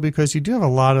fashion show? Because you do have a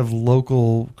lot of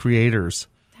local creators.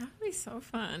 That would be so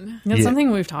fun. That's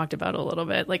something we've talked about a little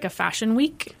bit, like a fashion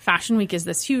week. Fashion week is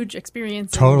this huge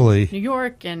experience in New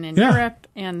York and in Europe,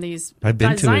 and these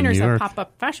designers have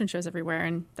pop-up fashion shows everywhere,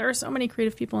 and there are so many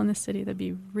creative people in this city that'd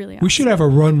be really awesome. We should have a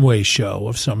runway show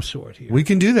of some sort here. We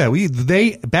can do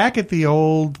that. Back at the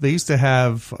old, they used to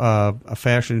have a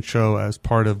fashion show as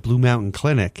part of Blue Mountain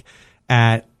Clinic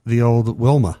at the old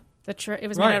Wilma. It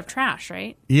was made out of trash,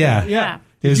 right? Yeah.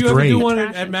 Did you ever great. do one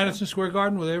at Madison Square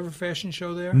Garden? Was there ever a fashion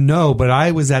show there? No, but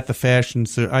I was at the fashion.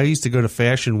 So I used to go to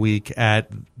Fashion Week at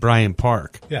Bryant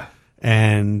Park. Yeah,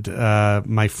 and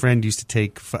my friend used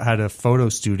to had a photo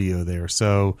studio there,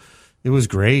 so it was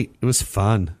great. It was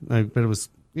fun, but it was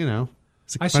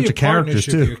it's a bunch of characters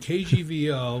too. Here,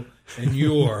 KGVO and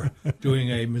you're doing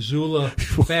a Missoula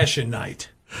fashion night.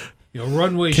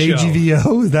 Runway show.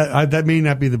 KGVO? That may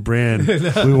not be the brand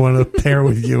we want to pair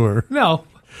with you. No.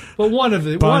 But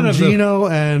Bongino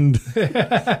and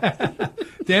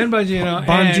Dan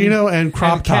Bongino and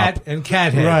Crop Top and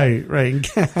Cathead. Right.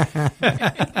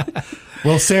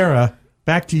 Well, Sarah,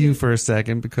 back to you for a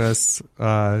second because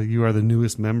you are the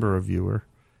newest member of Viewer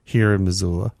here in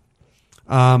Missoula.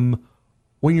 When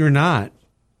you're not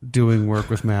doing work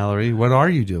with Mallory, what are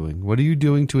you doing? What are you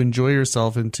doing to enjoy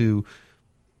yourself and to,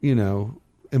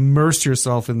 immerse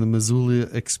yourself in the Missoula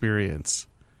experience?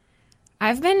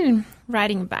 I've been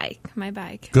riding my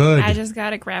bike. Good. I just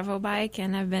got a gravel bike,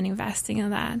 and I've been investing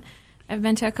in that. I've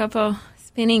been to a couple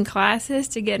spinning classes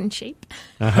to get in shape.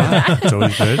 It's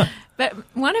always good. But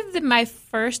one of my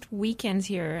first weekends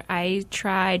here, I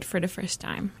tried for the first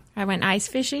time. I went ice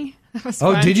fishing. That was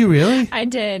fun. Did you really? I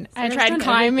did. I tried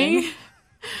climbing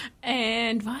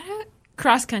and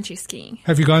cross-country skiing.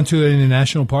 Have you gone to any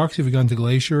national parks? Have you gone to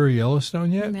Glacier or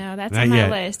Yellowstone yet? No, that's on my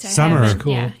list. Summer.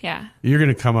 Cool. Yeah. You're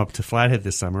going to come up to Flathead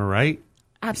this summer, right?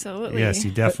 Absolutely. Yes, you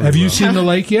definitely Have will. you seen the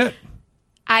lake yet?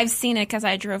 I've seen it because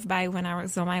I drove by when I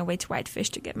was on my way to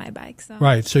Whitefish to get my bike. So.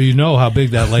 Right, so you know how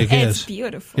big that lake is. It's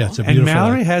beautiful. Yeah, it's a beautiful And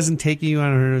Mallory lake. hasn't taken you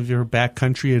on any of your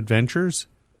backcountry adventures?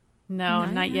 No,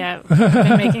 not yet. We've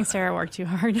been making Sarah work too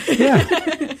hard.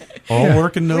 Yeah. All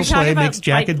work and no play makes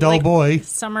Jack a dull boy.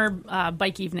 Summer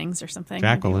bike evenings or something.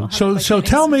 Jacqueline. So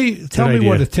tell me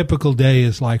what a typical day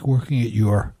is like working at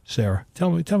your, Sarah.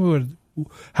 Tell me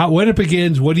when it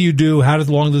begins. What do you do? How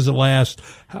long does it last?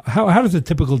 How does a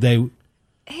typical day?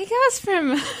 It goes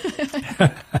from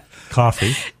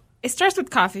coffee. It starts with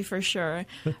coffee for sure,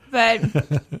 but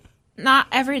not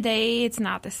every day. It's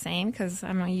not the same because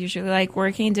I'm usually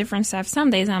working different stuff. Some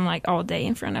days I'm all day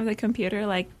in front of the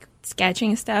computer,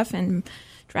 sketching stuff and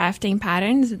drafting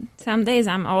patterns. Some days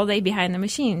I'm all day behind the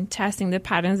machine testing the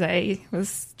patterns I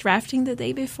was drafting the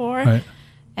day before. Right.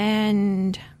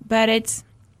 But it's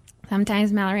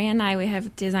sometimes Mallory and we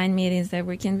have design meetings that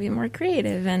we can be more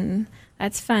creative, and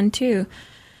that's fun too.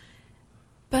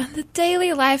 But the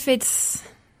daily life, it's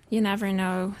you never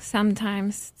know.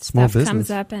 Sometimes Small stuff business comes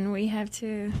up and we have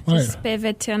to just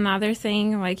pivot to another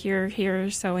thing. Like you're here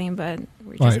sewing, but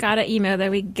we just got an email that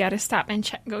we got to stop and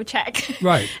go check.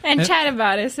 Right. and chat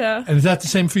about it. So. And is that the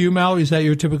same for you, Mallory? Is that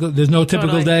your typical? There's no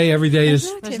typical day. Every day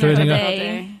is typical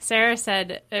day. Sarah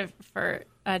said for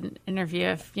an interview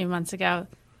a few weeks ago,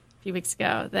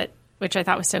 that which I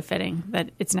thought was so fitting, that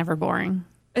it's never boring.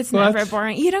 It's never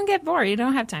boring. You don't get bored. You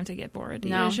don't have time to get bored.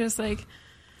 No. It's just like...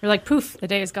 You're like, poof, the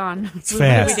day is gone. It's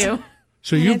fast. What do we do?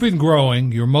 So you've been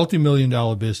growing your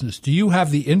multi-million-dollar business. Do you have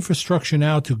the infrastructure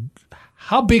now to –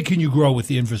 how big can you grow with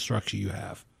the infrastructure you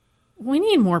have? We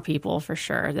need more people for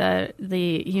sure.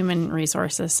 The human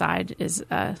resources side is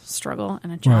a struggle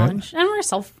and a challenge. Right.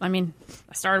 And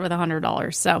I started with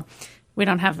 $100, so we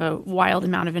don't have a wild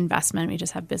amount of investment. We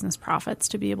just have business profits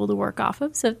to be able to work off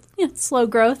of. So slow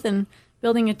growth and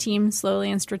building a team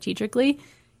slowly and strategically.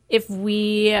 If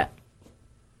we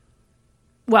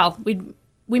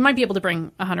might be able to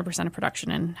bring 100% of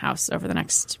production in-house over the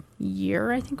next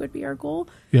year, I think would be our goal.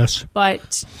 Yes.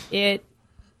 But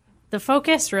the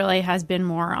focus really has been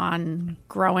more on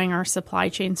growing our supply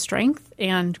chain strength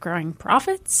and growing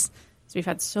profits. So we've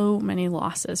had so many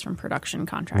losses from production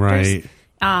contractors.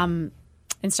 Right.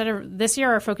 Instead of this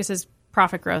year, our focus is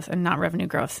profit growth and not revenue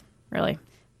growth, really.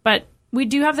 But we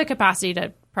do have the capacity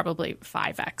to probably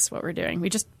 5x what we're doing. We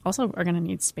just also are going to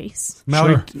need space.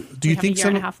 Mallory, do you think a year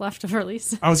and a half left of our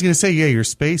lease? I was going to say, your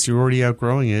space, you're already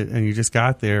outgrowing it and you just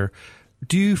got there.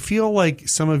 Do you feel like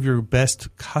some of your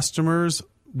best customers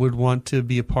would want to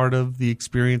be a part of the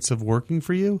experience of working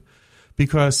for you?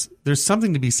 Because there's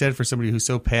something to be said for somebody who's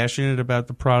so passionate about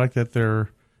the product that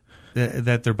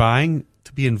they're buying,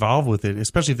 to be involved with it,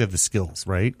 especially if they have the skills,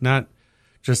 right? Not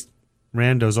just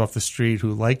randos off the street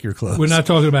who like your clothes. We're not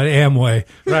talking about Amway.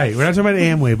 Right. We're not talking about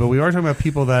Amway, but we are talking about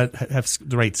people that have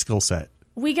the right skill set.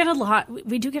 We get a lot.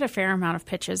 We do get a fair amount of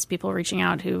pitches, people reaching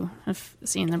out who have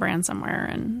seen the brand somewhere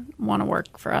and want to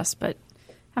work for us, but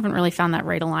haven't really found that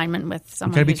right alignment with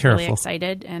someone who's really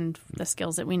excited and the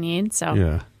skills that we need. So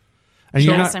yeah. And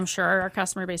yes, I'm sure our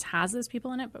customer base has those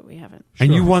people in it, but we haven't.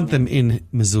 And you want them in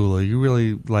Missoula. You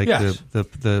really like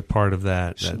the part of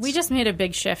that. We just made a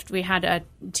big shift. We had a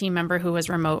team member who was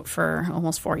remote for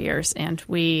almost 4 years, and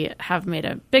we have made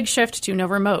a big shift to no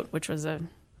remote, which was a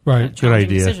good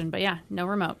idea decision. But no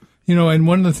remote. And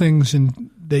one of the things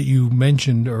that you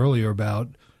mentioned earlier about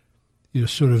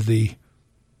sort of the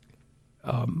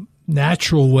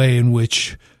natural way in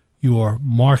which your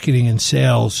marketing and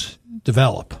sales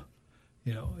develop.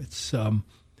 It's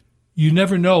you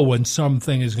never know when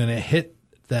something is going to hit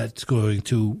that's going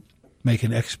to make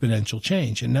an exponential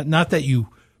change. And not that you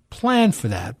plan for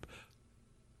that,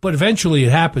 but eventually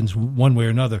it happens one way or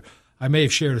another. I may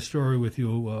have shared a story with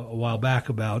you a while back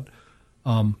about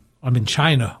I'm in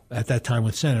China at that time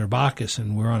with Senator Bacchus,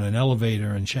 and we're on an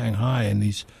elevator in Shanghai, and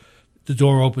the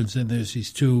door opens, and there's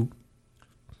these two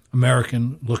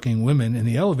American-looking women in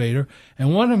the elevator,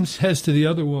 and one of them says to the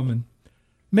other woman,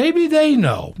 "Maybe they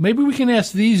know. Maybe we can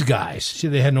ask these guys." See,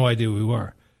 they had no idea who we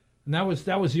were. And that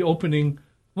was the opening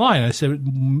line. I said,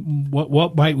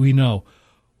 what might we know?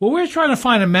 Well, we're trying to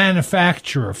find a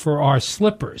manufacturer for our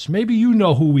slippers. Maybe you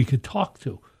know who we could talk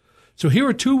to. So here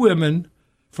are two women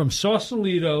from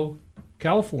Sausalito,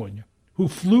 California, who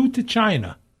flew to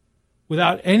China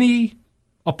without any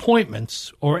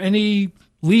appointments or any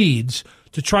leads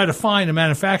to try to find a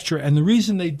manufacturer. And the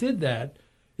reason they did that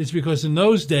is because in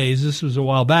those days, this was a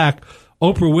while back,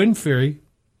 Oprah Winfrey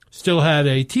still had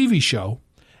a TV show.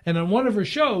 And on one of her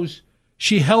shows,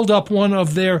 she held up one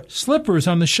of their slippers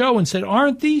on the show and said,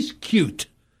 "Aren't these cute?"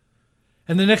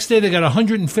 And the next day, they got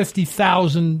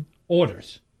 150,000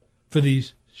 orders for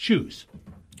these shoes.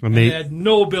 And they had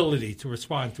no ability to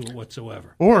respond to it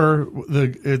whatsoever. Or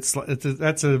that's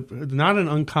not an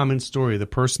uncommon story. The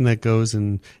person that goes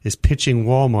and is pitching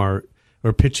Walmart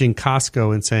or pitching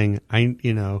Costco and saying,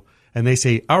 and they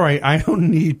say, "All right, I don't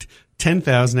need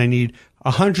 10,000, I need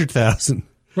 100,000."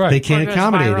 Right. They can't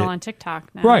accommodate it. On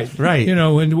TikTok now. Right.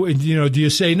 Do you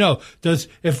say no?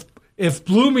 If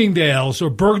Bloomingdale's or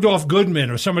Bergdorf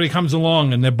Goodman or somebody comes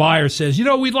along and the buyer says,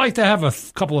 "We'd like to have a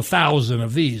couple of thousand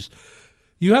of these,"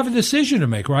 you have a decision to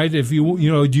make, right? If do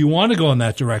you want to go in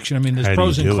that direction? I mean, there's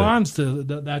pros and cons to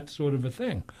that sort of a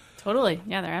thing. Totally.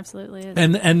 Yeah, there absolutely is.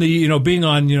 And the being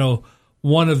on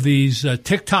one of these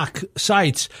TikTok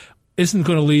sites isn't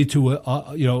going to lead to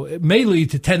it may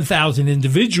lead to 10,000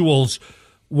 individuals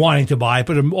wanting to buy,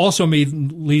 but it also may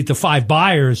lead to 5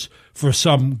 buyers for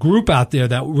some group out there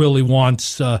that really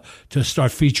wants to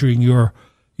start featuring your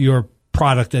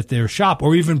product at their shop,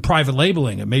 or even private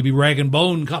labeling it. Maybe Rag &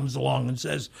 Bone comes along and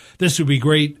says, "This would be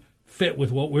great fit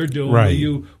with what we're doing. Right.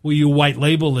 Will you white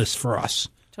label this for us?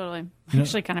 Totally. I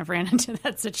actually kind of ran into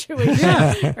that situation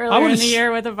earlier in the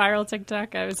year with a viral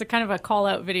TikTok. It was a kind of a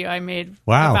call-out video I made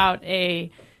about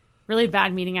a really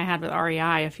bad meeting I had with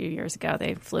REI a few years ago.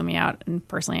 They flew me out and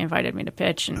personally invited me to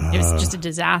pitch, and it was just a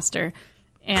disaster.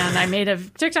 And I made a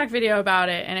TikTok video about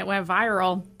it, and it went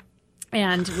viral.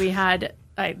 And we had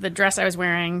the dress I was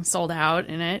wearing sold out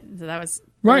in it. So that was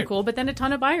really cool. But then a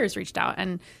ton of buyers reached out,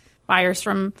 and buyers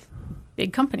from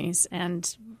big companies.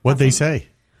 And what'd they say?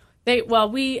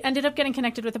 We ended up getting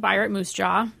connected with a buyer at Moose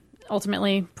Jaw.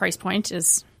 Ultimately, price point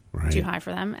is too high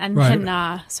for them. And then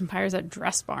some buyers at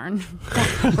Dress Barn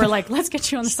were like, let's get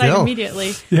you on the site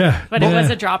immediately. Yeah. But it was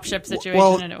a drop ship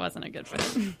situation, and it wasn't a good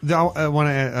fit. I want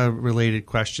to add a related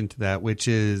question to that, which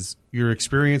is your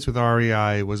experience with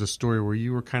REI was a story where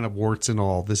you were kind of warts and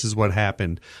all. This is what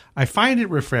happened. I find it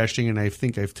refreshing, and I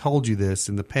think I've told you this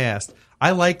in the past.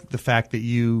 I like the fact that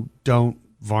you don't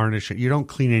varnish it. You don't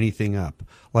clean anything up.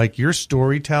 Like, your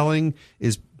storytelling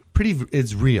is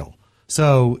real.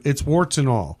 So it's warts and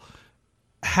all.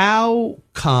 How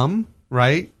come,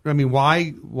 right? I mean,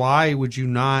 why would you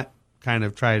not kind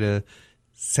of try to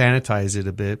sanitize it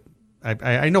a bit?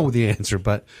 I know the answer,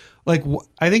 but like,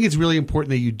 I think it's really important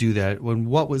that you do that.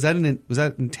 Was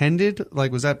that intended?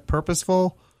 Like, was that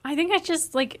purposeful? I think it's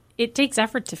just like, it takes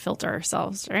effort to filter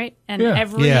ourselves, right? And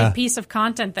every piece of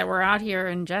content that we're out here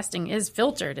ingesting is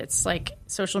filtered. It's like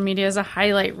social media is a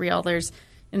highlight reel. There's,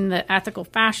 in the ethical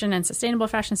fashion and sustainable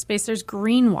fashion space, there's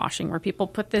greenwashing, where people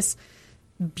put this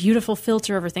beautiful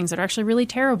filter over things that are actually really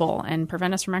terrible and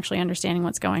prevent us from actually understanding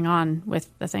what's going on with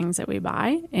the things that we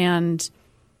buy. And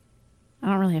I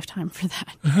don't really have time for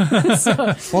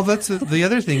that. Well, that's the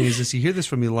other thing is you hear this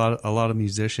from a lot of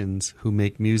musicians who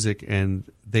make music, and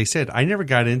they said, I never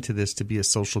got into this to be a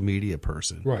social media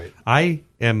person. Right. I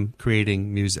am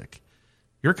creating music.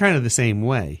 You're kind of the same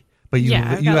way. But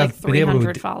I've got like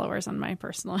 300 followers on my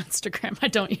personal Instagram. I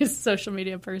don't use social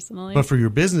media personally. But for your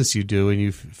business, you do, and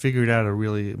you've figured out a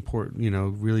really important,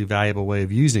 really valuable way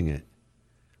of using it.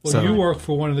 Well, you work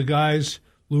for one of the guys,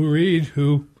 Lou Reed,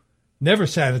 who never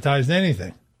sanitized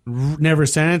anything. Never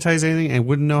sanitized anything and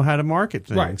wouldn't know how to market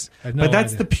things. Right. But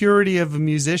that's the purity of a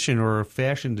musician or a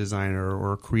fashion designer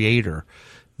or a creator,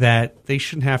 that they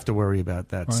shouldn't have to worry about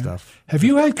that stuff. Have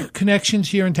you had connections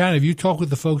here in town? Have you talked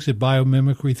with the folks at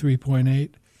Biomimicry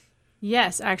 3.8?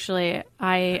 Yes, actually.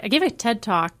 I gave a TED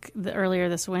Talk earlier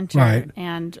this winter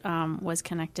and was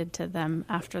connected to them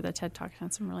after the TED Talk.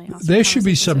 Had some really awesome There should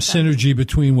be some synergy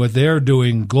between what they're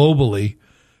doing globally,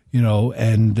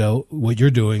 and what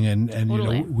you're doing. And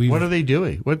totally. What are they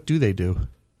doing? What do they do?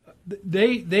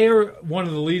 They are one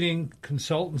of the leading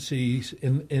consultancies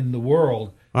in the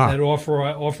world that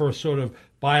offer a sort of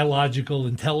biological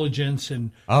intelligence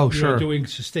and doing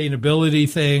sustainability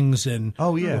things and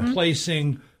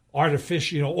replacing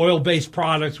artificial, oil-based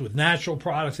products with natural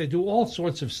products. They do all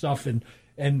sorts of stuff,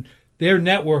 and their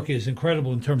network is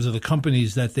incredible in terms of the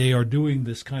companies that they are doing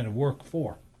this kind of work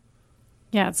for.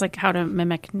 Yeah, it's like how to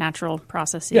mimic natural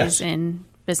processes in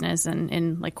business and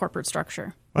in like corporate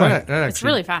structure. Right. It's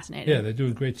really fascinating. Yeah, they're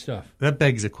doing great stuff. That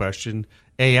begs a question.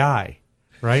 AI,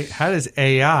 right? How does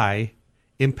AI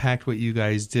impact what you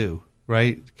guys do,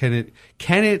 right? Can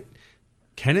it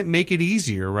make it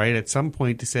easier, right, at some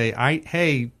point to say,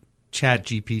 hey, Chat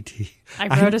GPT. I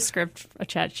wrote a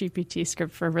Chat GPT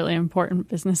script for a really important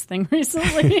business thing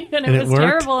recently, and it was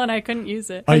terrible, and I couldn't use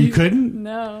it. Oh, you couldn't?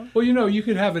 No. Well, you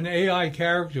could have an AI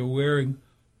character wearing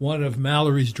one of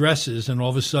Mallory's dresses, and all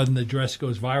of a sudden the dress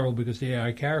goes viral because the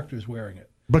AI character is wearing it.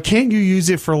 But can't you use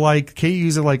it for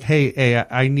hey,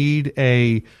 I need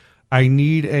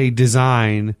a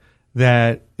design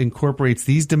that incorporates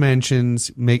these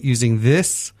dimensions, using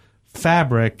this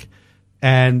fabric,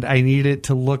 and I need it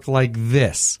to look like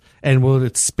this. And will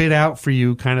it spit out for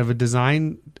you kind of a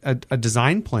design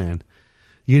plan?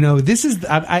 This is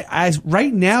I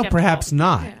right now perhaps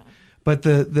not. Yeah. But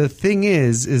the thing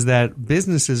is that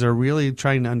businesses are really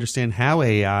trying to understand how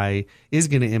AI is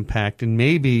going to impact, and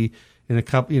maybe in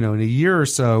a year or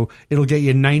so, it'll get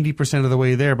you 90% of the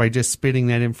way there by just spitting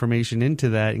that information into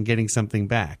that and getting something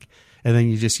back. And then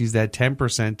you just use that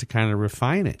 10% to kind of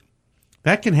refine it.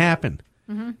 That can happen.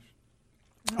 Mm-hmm.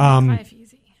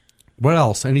 What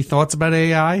else? Any thoughts about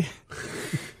AI?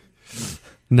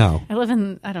 No. I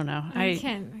don't know. I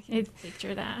can't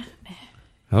picture that.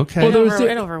 Okay. Well,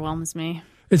 it overwhelms me.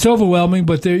 It's overwhelming,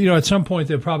 but there, at some point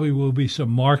there probably will be some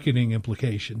marketing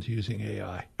implications using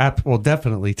AI. Well,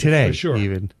 definitely today, for sure.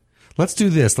 Even. Let's do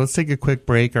this. Let's take a quick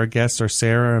break. Our guests are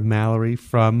Sarah and Mallory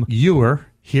from Ewer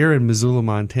here in Missoula,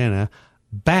 Montana.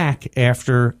 Back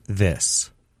after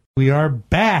this. We are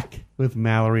back with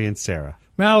Mallory and Sarah.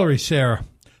 Mallory, Sarah.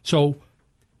 So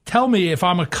tell me, if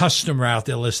I'm a customer out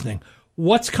there listening,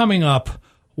 what's coming up?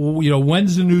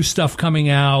 When's the new stuff coming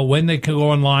out? When they can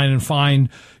go online and find,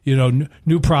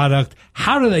 new product?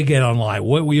 How do they get online?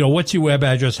 What's your web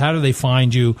address? How do they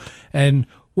find you? And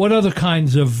what other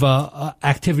kinds of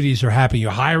activities are happening?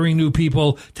 You're hiring new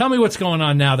people. Tell me what's going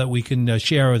on now that we can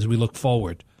share as we look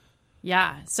forward.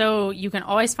 Yeah. So you can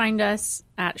always find us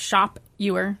at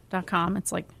shopewer.com.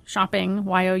 It's like shopping,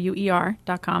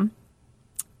 YOUER.com.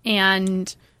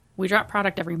 And we drop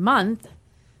product every month.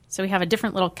 So we have a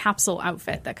different little capsule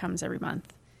outfit that comes every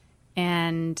month.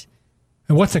 And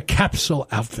what's a capsule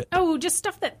outfit? Oh, just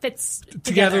stuff that fits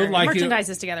together. Like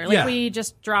merchandises together. Like we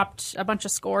just dropped a bunch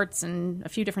of skirts and a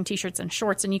few different T-shirts and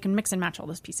shorts, and you can mix and match all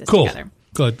those pieces together.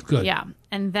 Good. Yeah.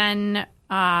 And then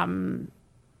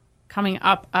coming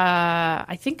up,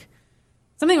 I think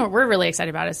something that we're really excited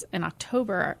about is in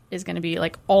October is going to be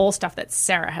like all stuff that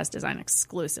Sarah has designed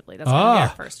exclusively. That's going to be our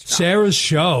first drop. Sarah's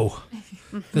show.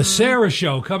 The Sarah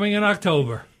Show coming in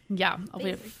October. Yeah,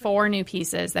 we have 4 new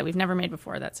pieces that we've never made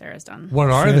before that Sarah's done. What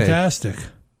are Fantastic.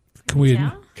 Can we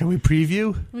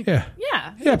preview? Yeah,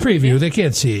 preview. They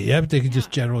can't see it yet, but they can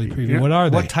just generally preview. What are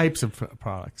they? What types of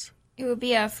products? It would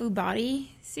be a full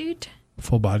body suit.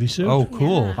 Full body suit? Oh,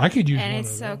 cool. Yeah. I could use and one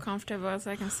it's of so those. comfortable. It's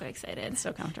like I'm so excited. It's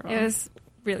so comfortable. It was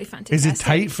really fun to Is test it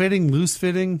tight fitting, loose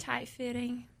fitting? Tight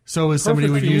fitting. So is somebody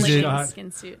would use it?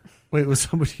 Skin suit. Wait, was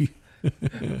somebody...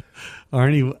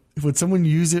 Arnie, would someone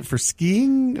use it for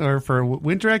skiing or for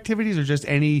winter activities or just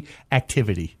any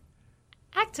activity?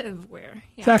 Active wear.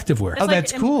 Yeah. It's active wear. It's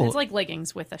that's cool. It's like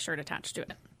leggings with a shirt attached to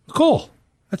it. Cool.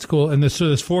 That's cool. And so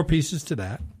there's 4 pieces to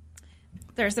that.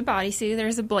 There's a bodysuit.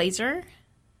 There's a blazer,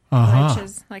 Uh-huh. which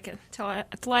is like a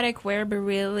athletic wear, but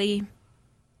really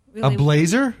A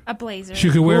blazer? A blazer. So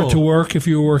you could wear it to work if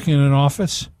you were working in an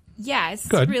office? Yeah, it's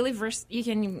Good. really you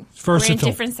can Versatile. wear in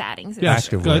different settings. Yes,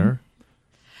 Active good. wear.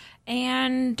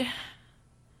 And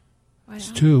what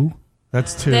else? 2.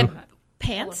 That's 2. The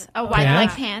pants. Oh, white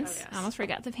Pants? like pants. Oh, yes. I almost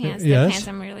forgot the pants. Yes. The pants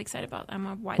I'm really excited about. I'm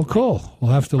a white. Well, cool.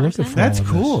 We'll have to look at person. that. That's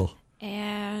cool.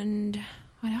 And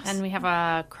what else? And we have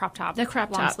a crop top. The crop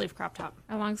long top. sleeve crop top.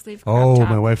 A long sleeve crop Oh, top.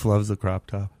 my wife loves the crop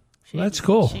top. That's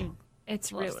cool.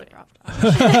 It's Loves really the crop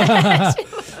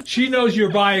top. She knows your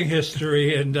buying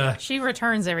history, and She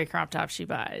returns every crop top she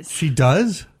buys. She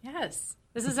does? Yes.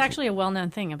 This is actually a well-known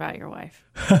thing about your wife.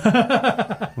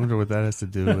 I wonder what that has to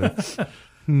do with.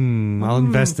 I'll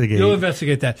investigate. you'll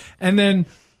investigate that. And then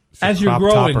a as you're crop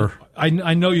growing, topper.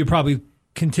 I know you're probably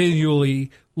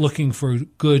continually looking for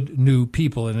good new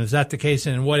people. And is that the case?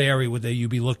 And in what area would you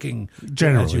be looking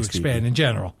Generally as you expand speaking. in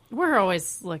general? We're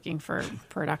always looking for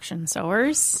production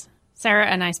sewers. Sarah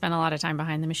and I spend a lot of time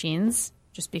behind the machines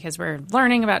just because we're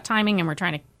learning about timing and we're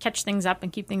trying to catch things up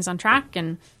and keep things on track.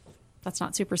 And that's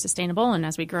not super sustainable. And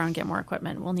as we grow and get more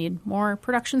equipment, we'll need more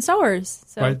production sewers.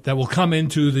 So Right, that will come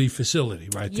into the facility,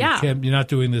 right? Yeah. You're not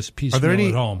doing this piecemeal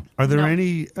at home. Are there No.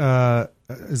 any?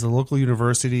 Is the local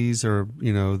universities or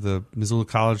the Missoula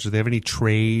College? Do they have any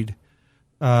trade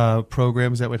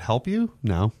programs that would help you?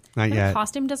 No, not the yet.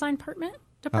 costume design department.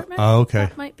 Okay.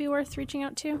 That might be worth reaching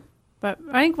out to. But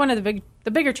I think one of the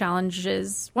bigger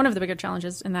challenges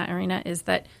in that arena is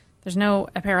that there's no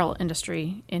apparel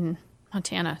industry in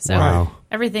Montana. So Wow.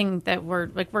 everything that we're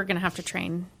going to have to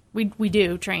train. We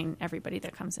do train everybody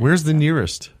that comes in. Where's the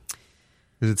nearest?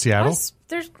 Is it Seattle?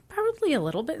 There's probably a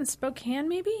little bit in Spokane,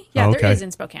 maybe. Yeah, Oh, okay. there is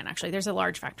in Spokane, actually. There's a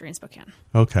large factory in Spokane.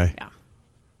 Okay. Yeah.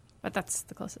 But that's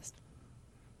the closest.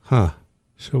 Huh.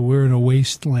 So we're in a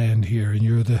wasteland here, and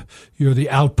you're the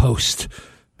outpost,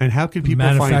 And how can people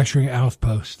manufacturing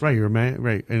outpost. find? Right, you're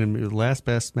right, and the last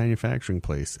best manufacturing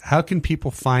place. How can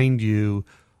people find you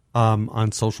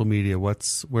on social media?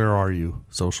 Where are you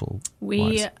social?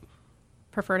 We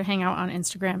prefer to hang out on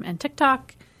Instagram and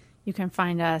TikTok. You can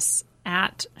find us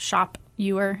at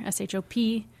ShopYouer,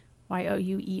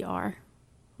 ShopYouer,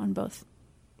 on both.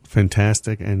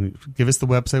 Fantastic. And give us the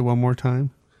website one more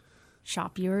time.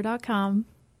 ShopYouer.com.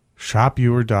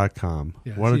 ShopYouer.com.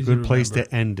 Yeah, What a it's easy good to place remember.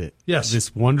 to end it. Yes.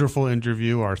 This wonderful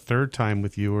interview, our third time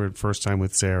with you, and first time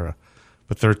with Sarah,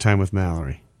 but third time with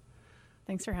Mallory.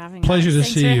 Thanks for having Pleasure us. to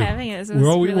Thanks see for you. having us. It was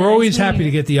We're really always nice happy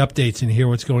meeting to you. get the updates and hear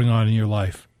what's going on in your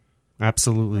life.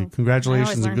 Absolutely. I always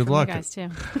Congratulations learn and good from luck. You guys too.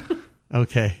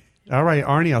 Okay. All right,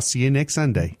 Arnie, I'll see you next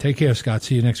Sunday. Take care, Scott.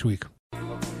 See you next week.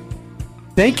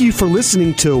 Thank you for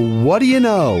listening to What Do You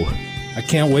Know? I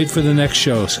can't wait for the next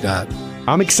show, Scott.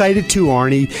 I'm excited too,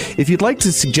 Arnie. If you'd like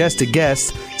to suggest a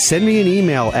guest, send me an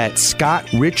email at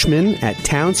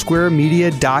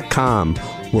scottrichmond@townsquaremedia.com.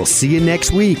 We'll see you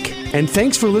next week. And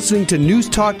thanks for listening to News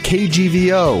Talk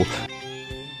KGVO.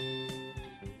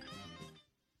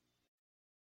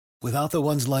 Without the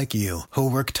ones like you, who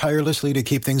work tirelessly to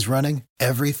keep things running,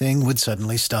 everything would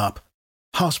suddenly stop.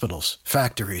 Hospitals,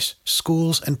 factories,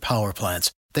 schools, and power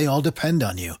plants, they all depend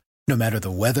on you. No matter the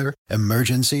weather,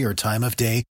 emergency, or time of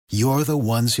day, you're the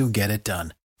ones who get it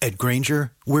done. At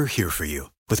Grainger, we're here for you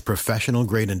with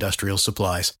professional-grade industrial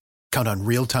supplies. Count on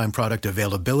real-time product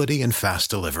availability and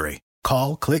fast delivery.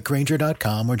 Call, click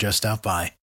Grainger.com, or just stop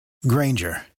by.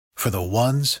 Grainger, for the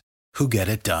ones who get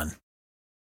it done.